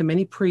I'll talk to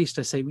many priests.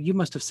 I say, well, you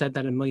must have said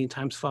that a million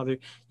times, Father.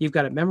 You've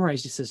got it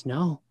memorized. He says,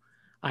 no,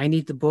 I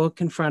need the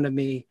book in front of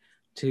me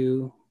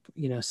to,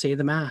 say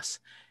the Mass.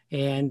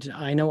 And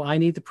I know I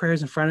need the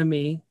prayers in front of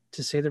me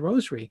to say the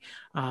rosary.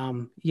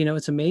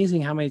 It's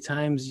amazing how many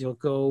times you'll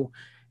go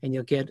and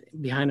you'll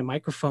get behind a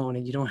microphone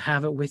and you don't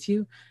have it with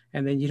you.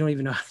 And then you don't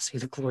even know how to say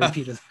the glory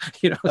be to,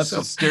 That's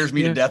what scares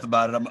me to death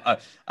about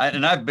it.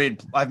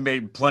 I've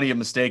made plenty of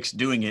mistakes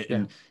doing it. Yeah.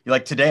 And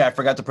like today, I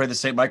forgot to pray the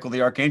St. Michael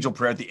the Archangel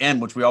prayer at the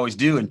end, which we always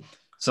do. And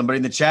somebody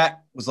in the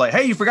chat was like,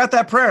 hey, you forgot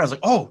that prayer. I was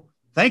like, oh,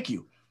 thank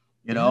you.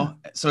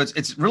 So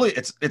it's really,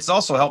 it's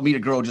also helped me to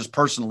grow just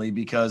personally,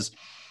 because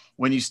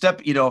when you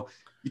step,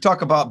 You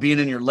talk about being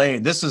in your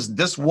lane.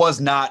 This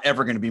was not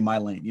ever going to be my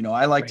lane. You know,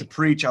 I like to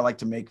preach. I like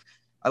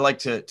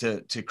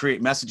to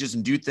create messages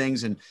and do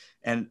things. And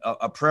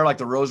a prayer like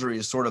the Rosary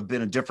has sort of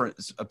been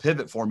a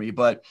pivot for me,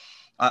 but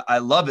I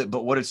love it.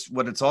 But what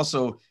it's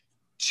also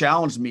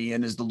challenged me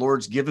in is the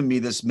Lord's given me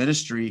this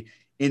ministry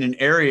in an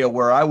area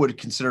where I would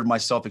consider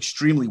myself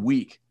extremely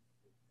weak.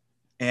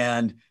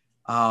 And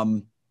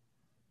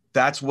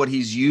that's what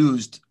he's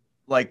used.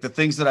 Like the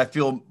things that I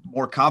feel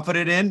more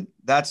confident in,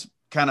 that's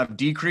kind of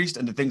decreased,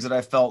 and the things that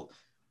I felt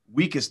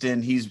weakest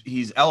in,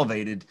 he's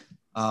elevated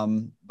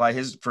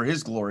for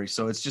his glory.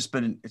 So it's just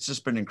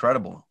been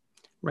incredible.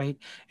 Right.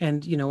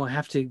 And, you know, I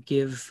have to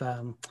give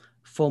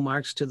full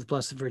marks to the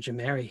Blessed Virgin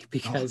Mary,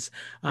 because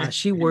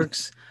she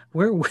works,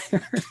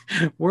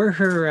 we're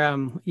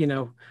her,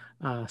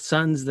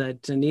 sons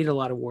that need a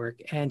lot of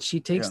work, and she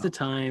takes the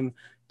time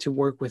to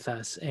work with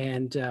us.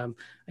 And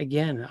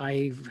again,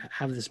 I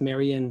have this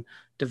Marian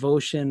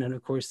devotion and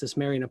of course this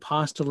Marian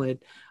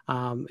apostolate,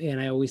 and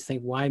I always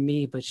think, why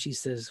me? But she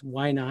says,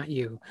 why not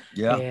you?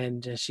 Yeah.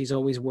 And she's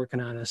always working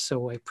on us.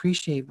 So I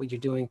appreciate what you're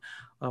doing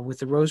with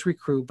the Rosary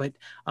Crew. But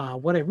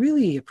what I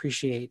really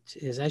appreciate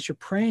is, as you're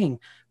praying,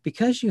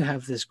 because you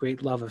have this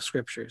great love of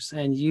scriptures,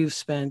 and you've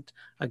spent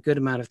a good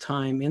amount of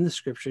time in the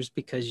scriptures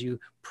because you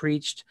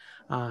preached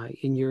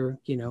in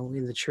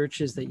the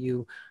churches that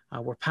you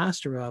were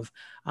pastor of,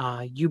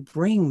 you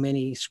bring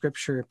many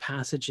scripture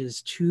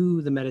passages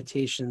to the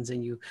meditations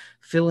and you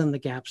fill in the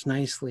gaps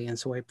nicely. And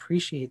so I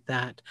appreciate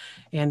that.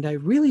 And I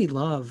really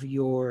love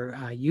your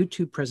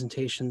YouTube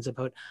presentations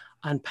about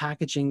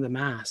unpackaging the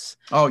Mass.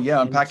 Oh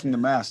yeah, unpacking the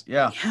Mass.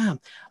 Yeah. Yeah,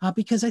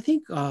 because I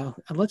think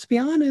let's be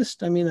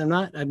honest. I mean,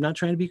 I'm not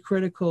trying to be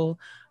critical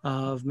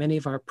of many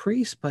of our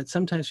priests, but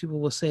sometimes people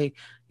will say,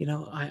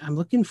 I'm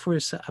looking for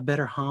a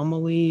better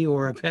homily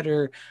or a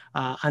better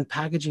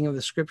unpackaging of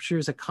the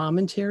scriptures, a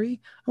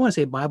commentary. I want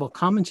to say Bible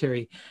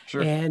commentary.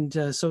 Sure.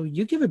 And so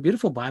you give a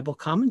beautiful Bible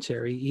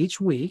commentary each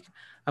week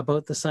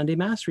about the Sunday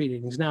Mass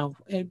readings. Now,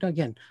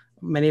 again,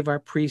 many of our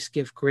priests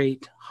give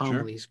great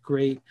homilies,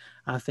 great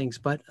things,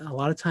 but a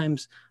lot of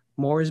times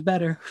more is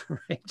better,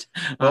 right?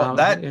 Well,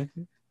 that's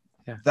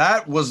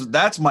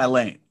my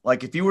lane.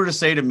 Like, if you were to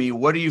say to me,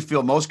 what do you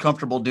feel most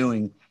comfortable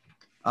doing?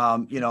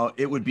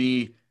 It would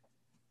be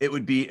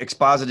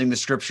expositing the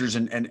scriptures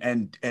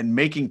and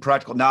making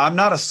practical. Now, I'm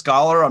not a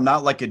scholar. I'm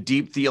not like a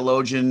deep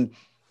theologian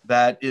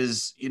that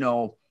is,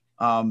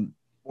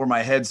 or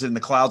my head's in the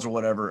clouds or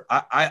whatever.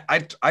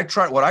 I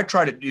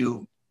try to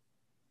do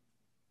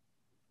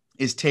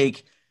is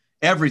take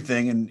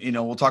everything, and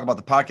we'll talk about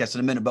the podcast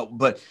in a minute,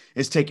 but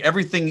is take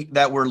everything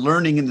that we're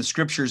learning in the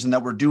scriptures and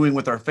that we're doing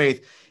with our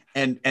faith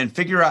and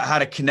figure out how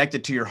to connect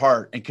it to your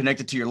heart and connect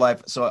it to your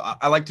life. So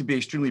I like to be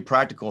extremely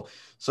practical.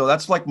 So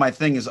that's like my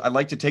thing is I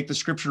like to take the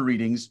scripture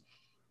readings,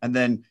 and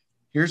then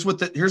here's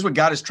what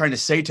God is trying to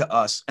say to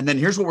us, and then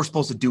here's what we're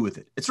supposed to do with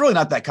it. It's really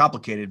not that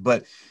complicated,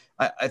 but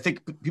I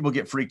think people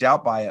get freaked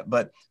out by it,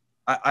 but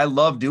I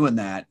love doing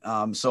that.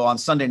 So on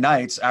Sunday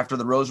nights after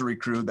the Rosary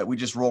Crew, that we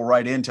just roll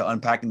right into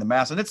unpacking the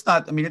Mass. And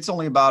it's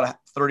only about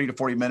 30 to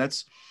 40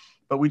 minutes,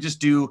 but we just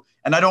do.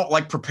 And I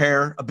don't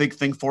prepare a big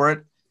thing for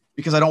it,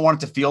 because I don't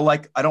want it to feel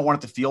like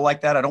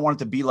that. I don't want it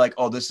to be like,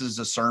 oh, this is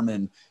a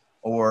sermon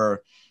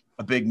or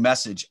a big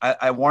message.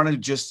 I want to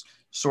just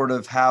sort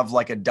of have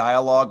like a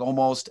dialogue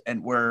almost,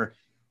 and where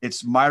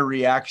it's my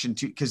reaction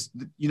to, because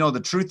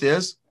the truth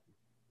is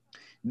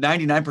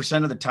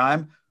 99% of the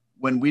time,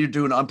 when we're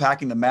doing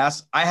unpacking the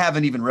Mass, I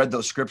haven't even read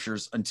those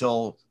scriptures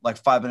until like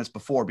 5 minutes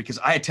before, because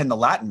I attend the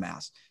Latin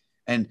Mass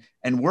and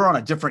we're on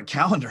a different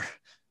calendar.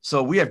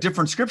 So we have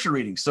different scripture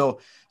readings. So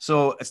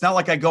it's not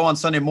like I go on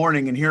Sunday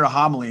morning and hear a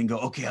homily and go,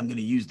 okay, I'm going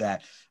to use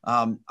that.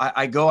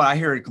 I go and I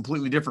hear a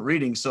completely different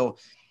reading. So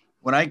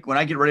when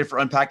I get ready for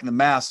unpacking the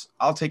Mass,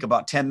 I'll take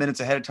about 10 minutes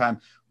ahead of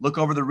time, look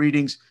over the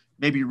readings,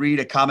 maybe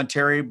read a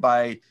commentary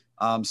by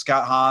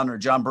Scott Hahn or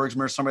John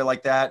Bergsma or somebody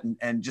like that,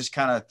 and just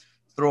kind of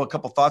throw a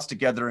couple thoughts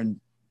together and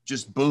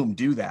just boom,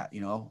 do that,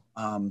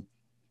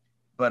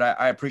 but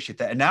I appreciate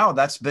that. And now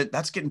that's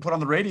getting put on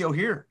the radio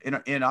here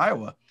in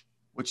Iowa,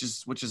 which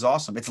is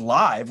awesome. It's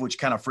live, which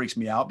kind of freaks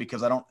me out,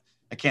 because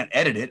I can't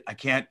edit it. I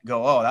can't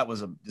go, oh, that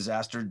was a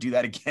disaster, do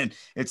that again.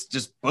 It's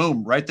just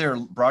boom, right there,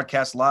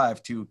 broadcast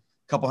live to a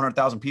couple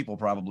 100,000 people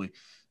probably.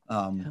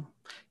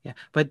 Yeah.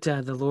 But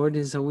the Lord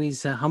is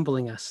always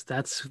humbling us.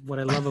 That's what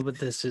I love about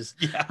this is,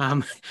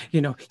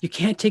 you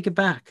can't take it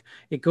back.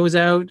 It goes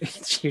out,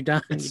 you're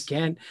done. You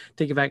can't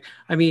take it back.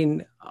 I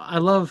mean, I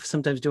love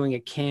sometimes doing a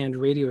canned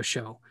radio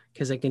show,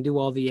 because I can do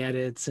all the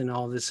edits and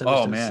all this other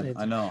stuff. Oh man,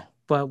 I know.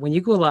 But when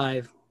you go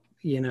live,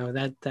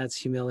 that's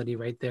humility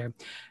right there.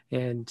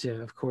 And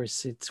of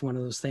course, it's one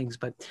of those things.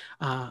 But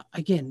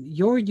again,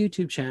 your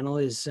YouTube channel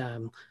is,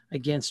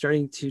 again,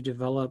 starting to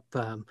develop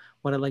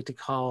what I like to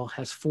call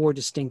has 4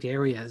 distinct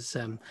areas.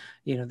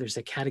 There's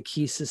a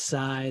catechesis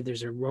side,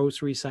 there's a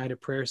rosary side, a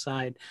prayer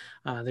side,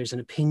 there's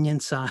an opinion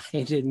side.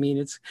 I mean,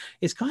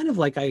 it's kind of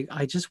like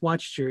I just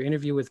watched your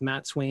interview with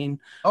Matt Swain.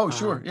 Oh,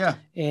 sure. Yeah.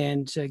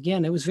 And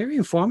again, it was very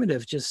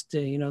informative, just,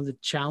 the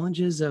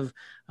challenges of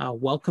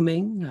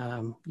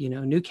welcoming,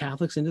 new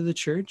Catholics into the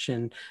church.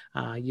 And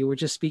you were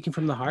just speaking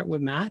from the heart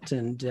with Matt.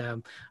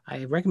 And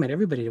I recommend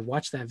everybody to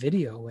watch that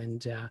video.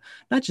 And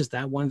not just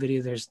that one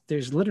video,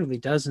 there's literally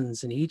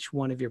dozens in each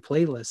one of your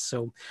playlists.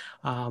 So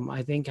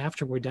I think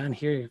after we're done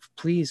here,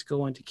 please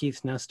go onto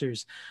Keith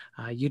Nestor's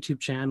YouTube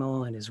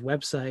channel and his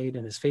website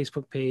and his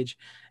Facebook page.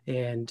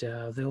 And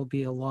there'll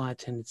be a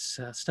lot, and it's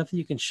stuff that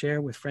you can share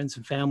with friends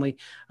and family.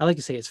 I like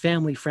to say it's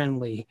family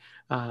friendly,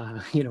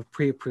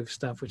 pre-approved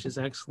stuff, which is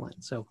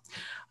excellent. So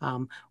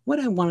what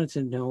I wanted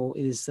to know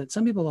is that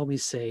some people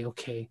always say,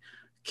 okay,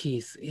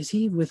 Keith, is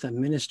he with a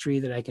ministry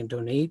that I can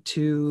donate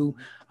to?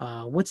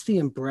 What's the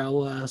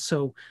umbrella?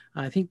 So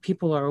I think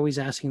people are always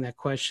asking that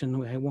question.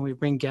 When we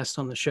bring guests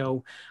on the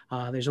show,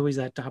 there's always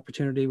that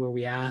opportunity where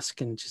we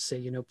ask and just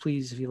say,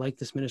 please, if you like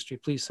this ministry,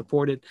 please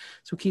support it.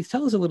 So Keith,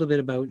 tell us a little bit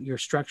about your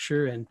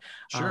structure. And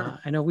Sure.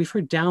 I know we've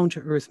heard Down to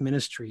Earth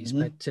Ministries,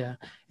 but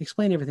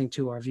explain everything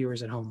to our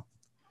viewers at home.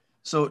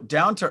 So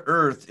Down to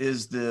Earth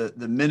is the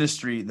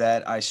ministry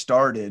that I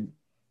started,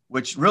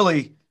 which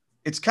really,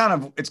 it's kind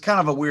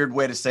of a weird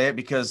way to say it,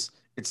 because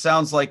it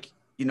sounds like,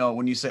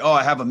 when you say, oh,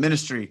 I have a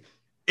ministry,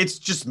 it's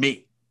just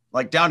me.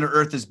 Like Down to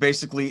Earth is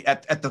basically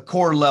at the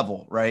core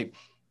level, right?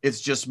 It's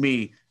just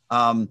me.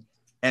 And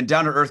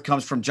Down to Earth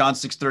comes from John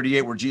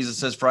 6:38, where Jesus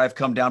says, for I've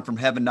come down from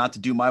heaven, not to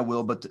do my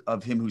will, but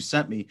of him who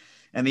sent me.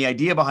 And the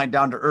idea behind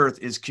Down to Earth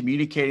is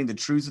communicating the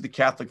truths of the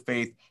Catholic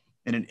faith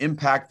in an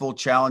impactful,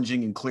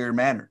 challenging, and clear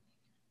manner.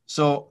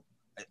 So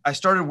I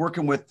started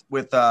working with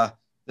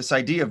this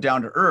idea of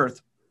Down to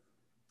Earth.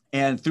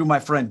 And through my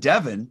friend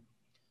Devin,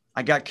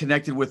 I got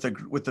connected with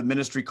a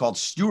ministry called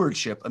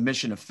Stewardship, a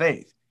Mission of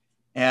Faith.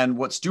 And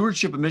what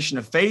Stewardship, a Mission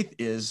of Faith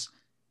is,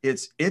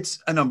 it's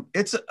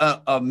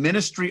a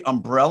ministry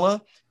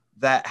umbrella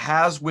that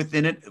has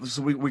within it.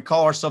 So we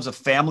call ourselves a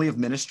family of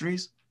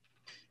ministries,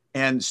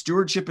 and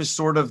Stewardship is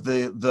sort of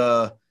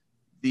the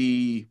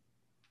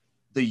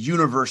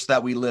universe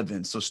that we live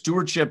in. So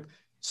Stewardship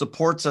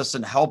supports us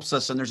and helps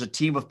us, and there's a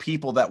team of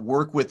people that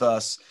work with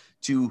us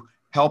to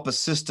help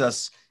assist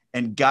us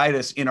and guide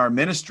us in our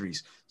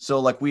ministries. So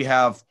like we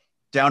have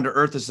Down to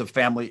Earth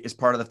is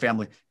part of the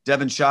family.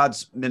 Devin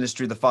Shod's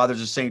ministry, the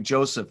Fathers of St.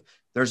 Joseph.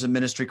 There's a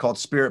ministry called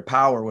Spirit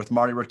Power with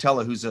Marty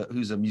Rotella,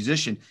 who's a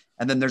musician.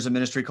 And then there's a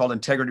ministry called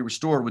Integrity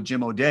Restored with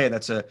Jim O'Day.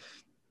 That's a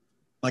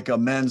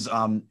men's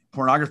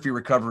pornography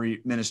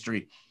recovery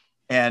ministry.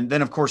 And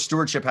then of course,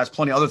 Stewardship has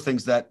plenty of other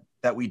things that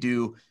we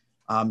do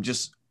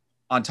just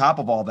on top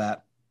of all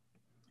that.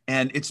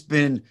 And it's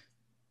been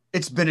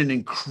an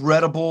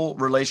incredible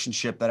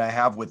relationship that I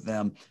have with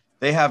them.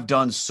 They have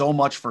done so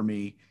much for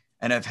me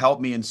and have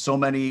helped me in so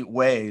many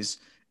ways.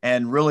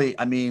 And really,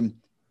 I mean,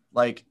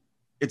 like,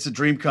 it's a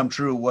dream come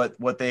true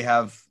what they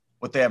have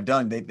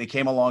done. They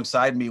came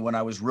alongside me when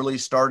I was really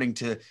starting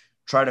to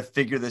try to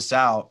figure this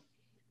out.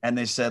 And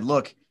they said,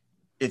 look,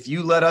 if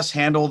you let us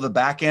handle the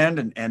back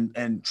end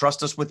and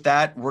trust us with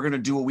that, we're going to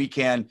do what we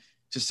can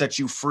to set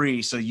you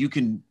free so you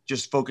can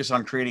just focus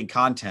on creating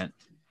content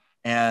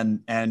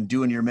and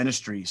doing your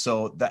ministry.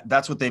 So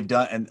that's what they've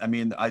done. And I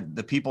mean,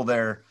 the people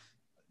there,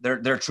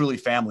 they're truly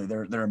family.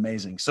 They're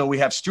amazing. So we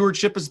have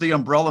Stewardship as the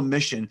umbrella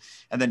mission,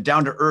 and then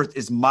Down to Earth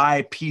is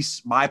my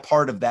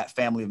part of that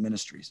family of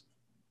ministries.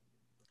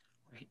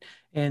 Right.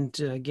 And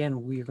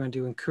again, we are going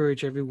to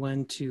encourage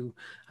everyone to,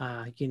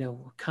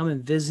 come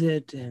and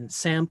visit and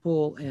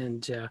sample.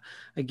 And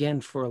again,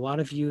 for a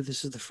lot of you,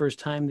 this is the first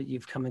time that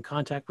you've come in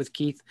contact with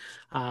Keith.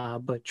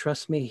 But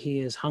trust me, he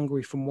is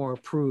hungry for more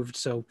approved.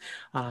 So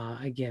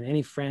again,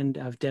 any friend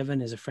of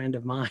Devin is a friend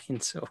of mine.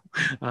 So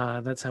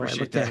that's how I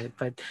looked at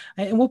it.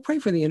 And we'll pray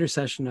for the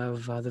intercession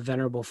of the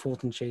Venerable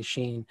Fulton J.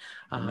 Sheen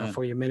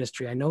for your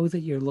ministry. I know that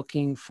you're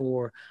looking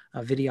for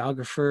a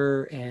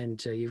videographer,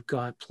 and you've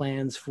got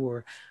plans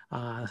for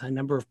a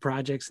number of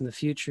projects in the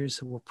future.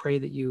 So we'll pray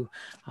that you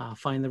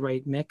find the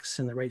right mix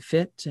and the right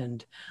fit.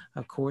 And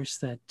of course,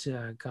 that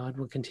God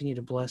will continue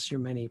to bless your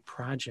many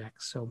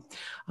projects. So,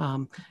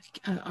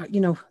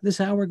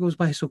 this hour goes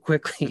by so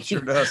quickly. It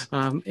sure does.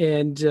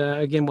 And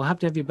again, we'll have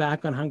to have you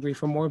back on Hungry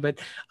for More, but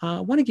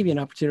I want to give you an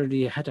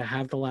opportunity to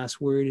have the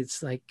last word.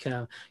 It's like,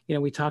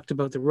 we talked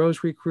about the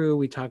Rosary Crew.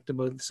 We talked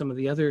about some of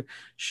the other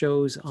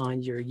shows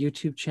on your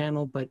YouTube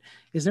channel, but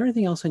is there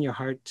anything else on your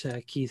heart,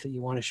 Keith, that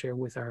you want to share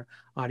with our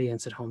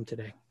audience at home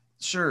today?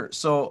 Sure.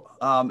 So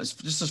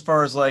just as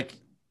far as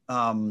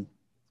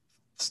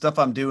stuff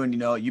I'm doing,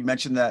 you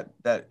mentioned that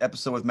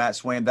episode with Matt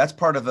Swain. That's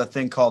part of a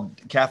thing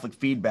called Catholic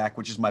Feedback,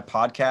 which is my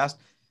podcast.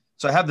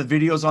 So I have the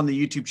videos on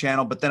the YouTube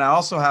channel, but then I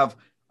also have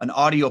an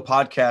audio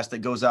podcast that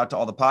goes out to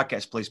all the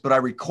podcast places, but I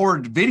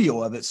record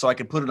video of it so I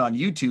can put it on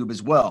YouTube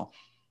as well.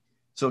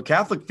 So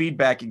Catholic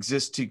Feedback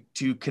exists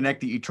to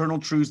connect the eternal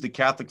truths of the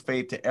Catholic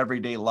faith to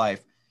everyday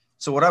life.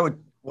 So what I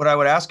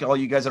would ask all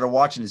you guys that are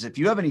watching is, if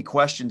you have any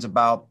questions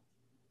about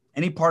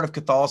any part of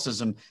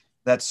Catholicism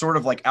that's sort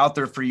of like out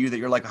there for you, that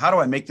you're like, how do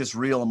I make this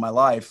real in my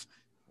life?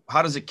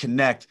 How does it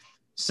connect?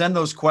 Send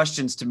those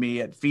questions to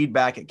me at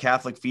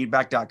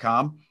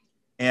feedback@catholicfeedback.com.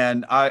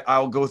 And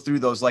I'll go through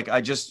those. Like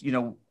I just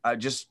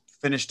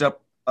finished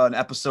up an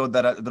episode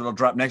that'll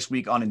drop next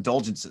week on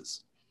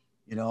indulgences,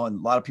 and a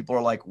lot of people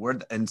are like,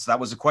 and so that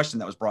was a question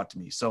that was brought to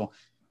me. So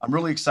I'm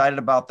really excited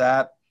about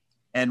that.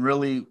 And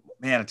really,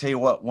 man, I tell you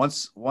what,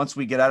 once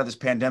we get out of this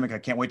pandemic, I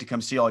can't wait to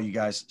come see all you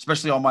guys,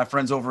 especially all my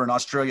friends over in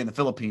Australia and the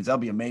Philippines. That'll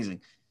be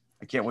amazing.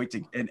 I can't wait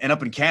to, and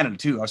up in Canada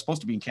too. I was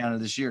supposed to be in Canada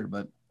this year,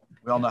 but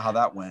we all know how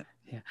that went.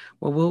 Yeah.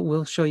 Well,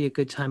 we'll show you a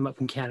good time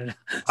up in Canada.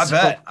 I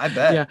bet.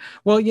 Yeah.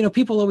 Well,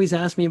 people always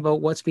ask me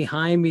about what's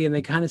behind me, and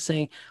they kind of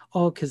saying,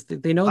 oh, because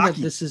they know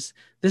hockey. That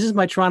this is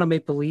my Toronto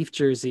Maple Leaf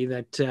jersey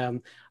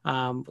that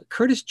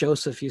Curtis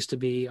Joseph used to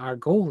be our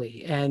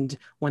goalie. And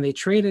when they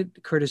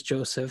traded Curtis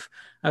Joseph,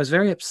 I was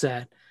very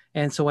upset.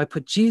 And so I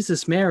put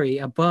Jesus Mary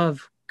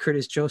above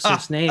Curtis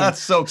Joseph's name.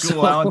 That's so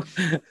cool, Alan.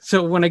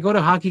 So when I go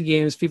to hockey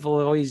games, people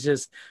always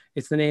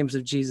it's the names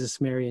of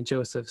Jesus, Mary, and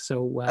Joseph.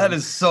 So that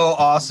is so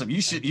awesome.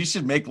 You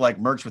should make like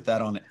merch with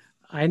that on it.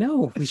 I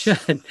know we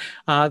should.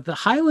 The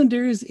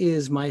Highlanders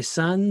is my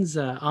son's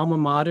alma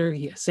mater.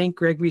 St.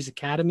 Gregory's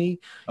Academy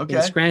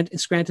in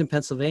Scranton,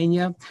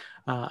 Pennsylvania.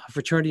 A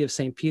fraternity of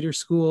St. Peter's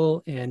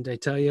School. And I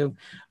tell you,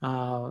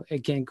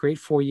 again, great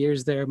 4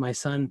 years there. My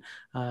son,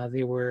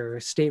 they were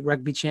state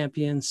rugby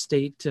champions,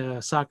 state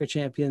soccer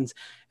champions,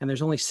 and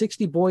there's only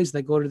 60 boys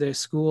that go to their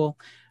school,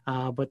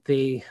 but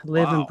they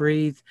live and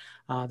breathe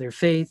their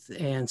faith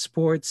and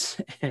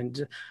sports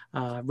and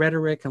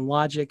rhetoric and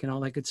logic and all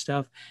that good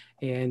stuff.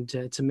 And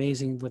it's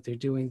amazing what they're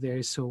doing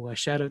there. So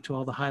shout out to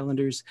all the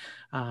Highlanders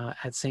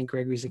at St.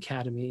 Gregory's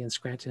Academy in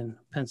Scranton,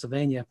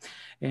 Pennsylvania.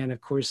 And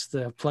of course,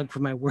 the plug for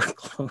my work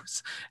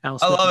clothes, Al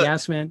Smith, the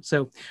Gas Man.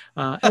 So,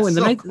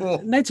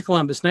 the Knights of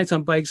Columbus, Knights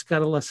on Bikes, got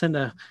to send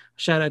a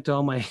shout out to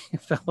all my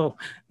fellow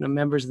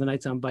members of the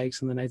Knights on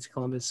Bikes and the Knights of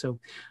Columbus. So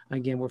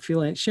again,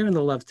 we're sharing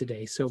the love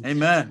today. So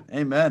Amen.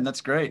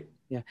 That's great.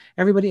 Yeah.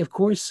 Everybody, of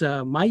course,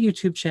 my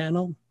YouTube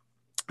channel,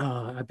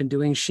 I've been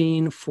doing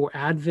Sheen for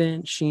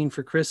Advent, Sheen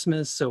for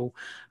Christmas. So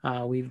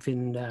we've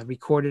been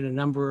recorded a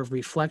number of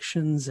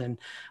reflections, and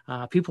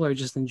people are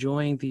just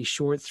enjoying the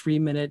short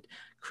 3-minute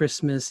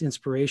Christmas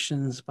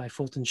inspirations by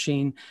Fulton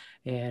Sheen.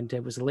 And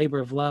it was a labor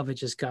of love. I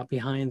just got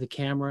behind the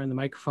camera and the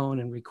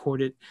microphone and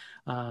recorded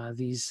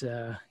these,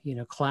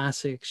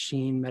 classic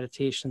Sheen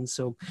meditations.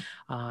 So,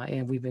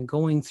 and we've been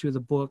going through the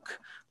book,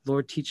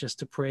 Lord Teach Us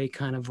to Pray,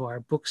 kind of our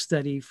book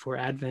study for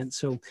Advent.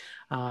 So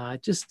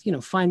just,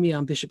 find me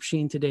on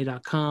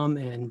bishopsheentoday.com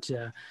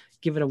and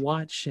give it a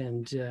watch,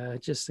 and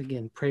just,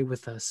 again, pray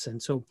with us.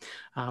 And so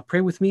pray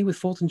with me with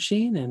Fulton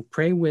Sheen, and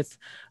pray with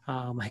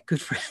my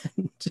good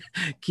friend,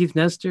 Keith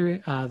Nestor,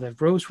 the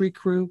Rosary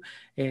Crew.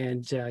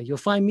 And you'll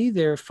find me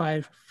there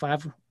 5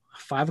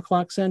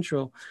 o'clock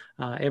Central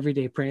every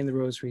day praying the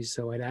rosary.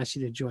 So I'd ask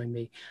you to join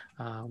me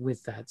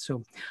with that.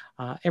 So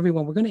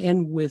everyone, we're going to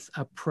end with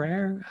a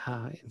prayer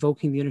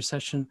invoking the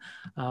intercession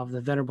of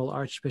the Venerable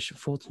Archbishop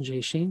Fulton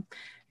J. Sheen.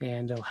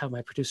 And I'll have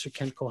my producer,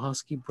 Ken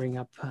Kohalski, bring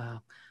up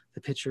the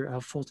picture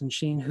of Fulton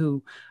Sheen,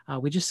 who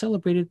we just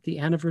celebrated the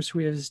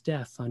anniversary of his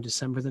death on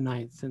December the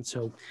 9th. And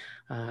so,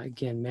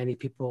 again, many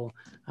people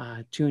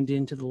tuned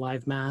into the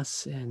live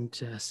mass and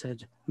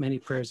said many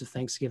prayers of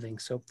thanksgiving.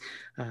 So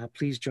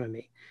please join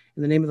me.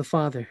 In the name of the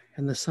Father,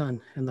 and the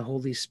Son, and the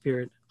Holy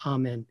Spirit.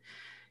 Amen.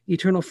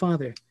 Eternal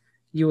Father,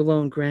 you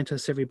alone grant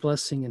us every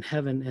blessing in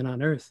heaven and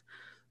on earth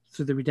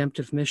through the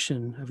redemptive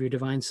mission of your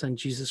divine Son,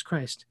 Jesus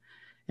Christ,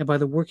 and by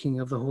the working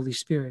of the Holy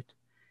Spirit.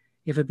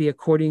 If it be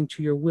according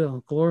to your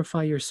will,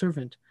 glorify your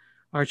servant,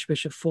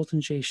 Archbishop Fulton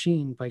J.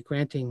 Sheen, by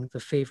granting the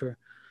favor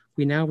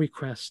we now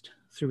request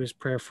through his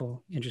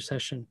prayerful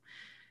intercession.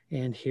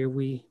 And here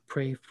we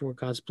pray for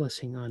God's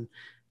blessing on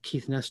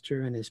Keith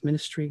Nestor and his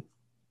ministry.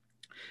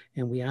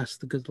 And we ask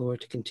the good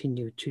Lord to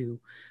continue to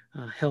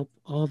help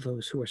all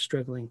those who are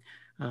struggling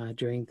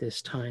during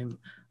this time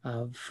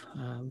of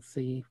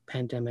the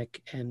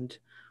pandemic and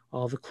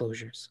all the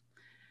closures.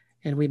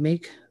 And we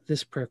make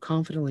this prayer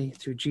confidently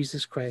through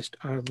Jesus Christ,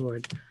 our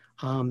Lord.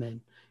 Amen.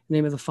 In the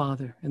name of the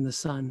Father, and the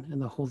Son,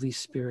 and the Holy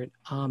Spirit.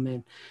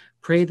 Amen.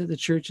 Pray that the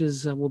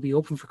churches will be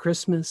open for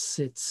Christmas.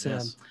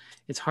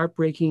 It's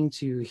heartbreaking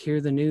to hear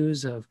the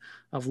news of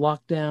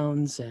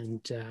lockdowns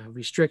and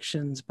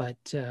restrictions,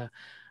 but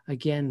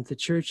again, the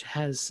church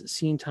has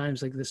seen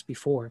times like this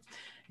before,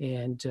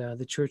 and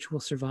the church will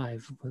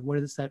survive. What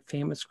is that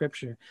famous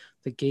scripture?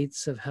 The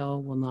gates of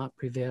hell will not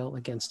prevail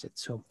against it.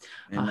 So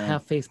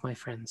have faith, my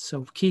friends.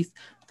 So Keith,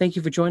 thank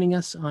you for joining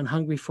us on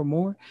Hungry for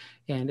More.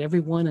 And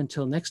everyone,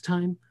 until next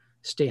time,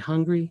 stay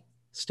hungry,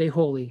 stay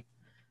holy,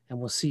 and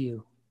we'll see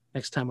you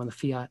next time on the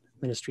Fiat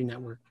Ministry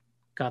Network.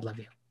 God love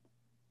you.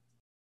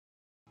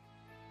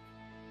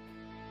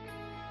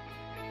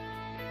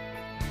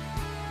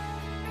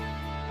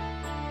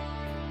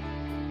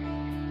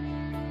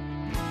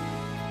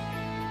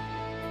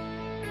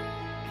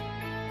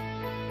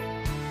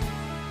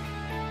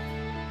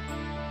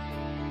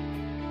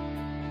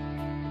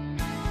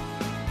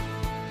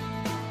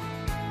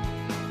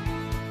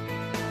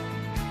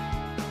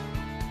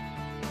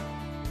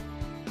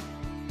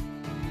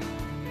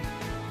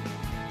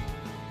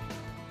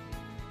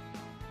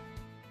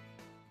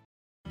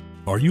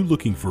 Are you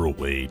looking for a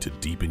way to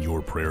deepen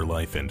your prayer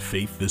life and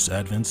faith this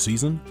Advent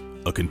season?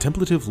 A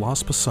Contemplative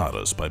Las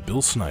Posadas by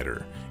Bill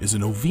Snyder is a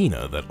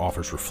novena that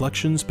offers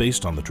reflections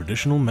based on the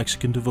traditional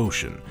Mexican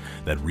devotion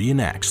that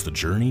reenacts the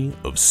journey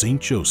of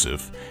Saint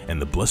Joseph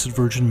and the Blessed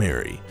Virgin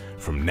Mary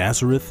from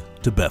Nazareth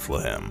to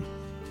Bethlehem.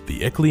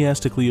 The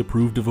ecclesiastically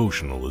approved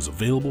devotional is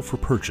available for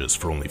purchase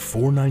for only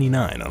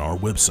 $4.99 on our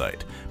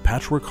website,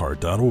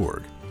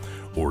 patchworkheart.org,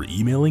 or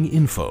emailing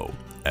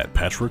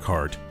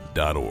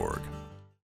info@patchworkheart.org.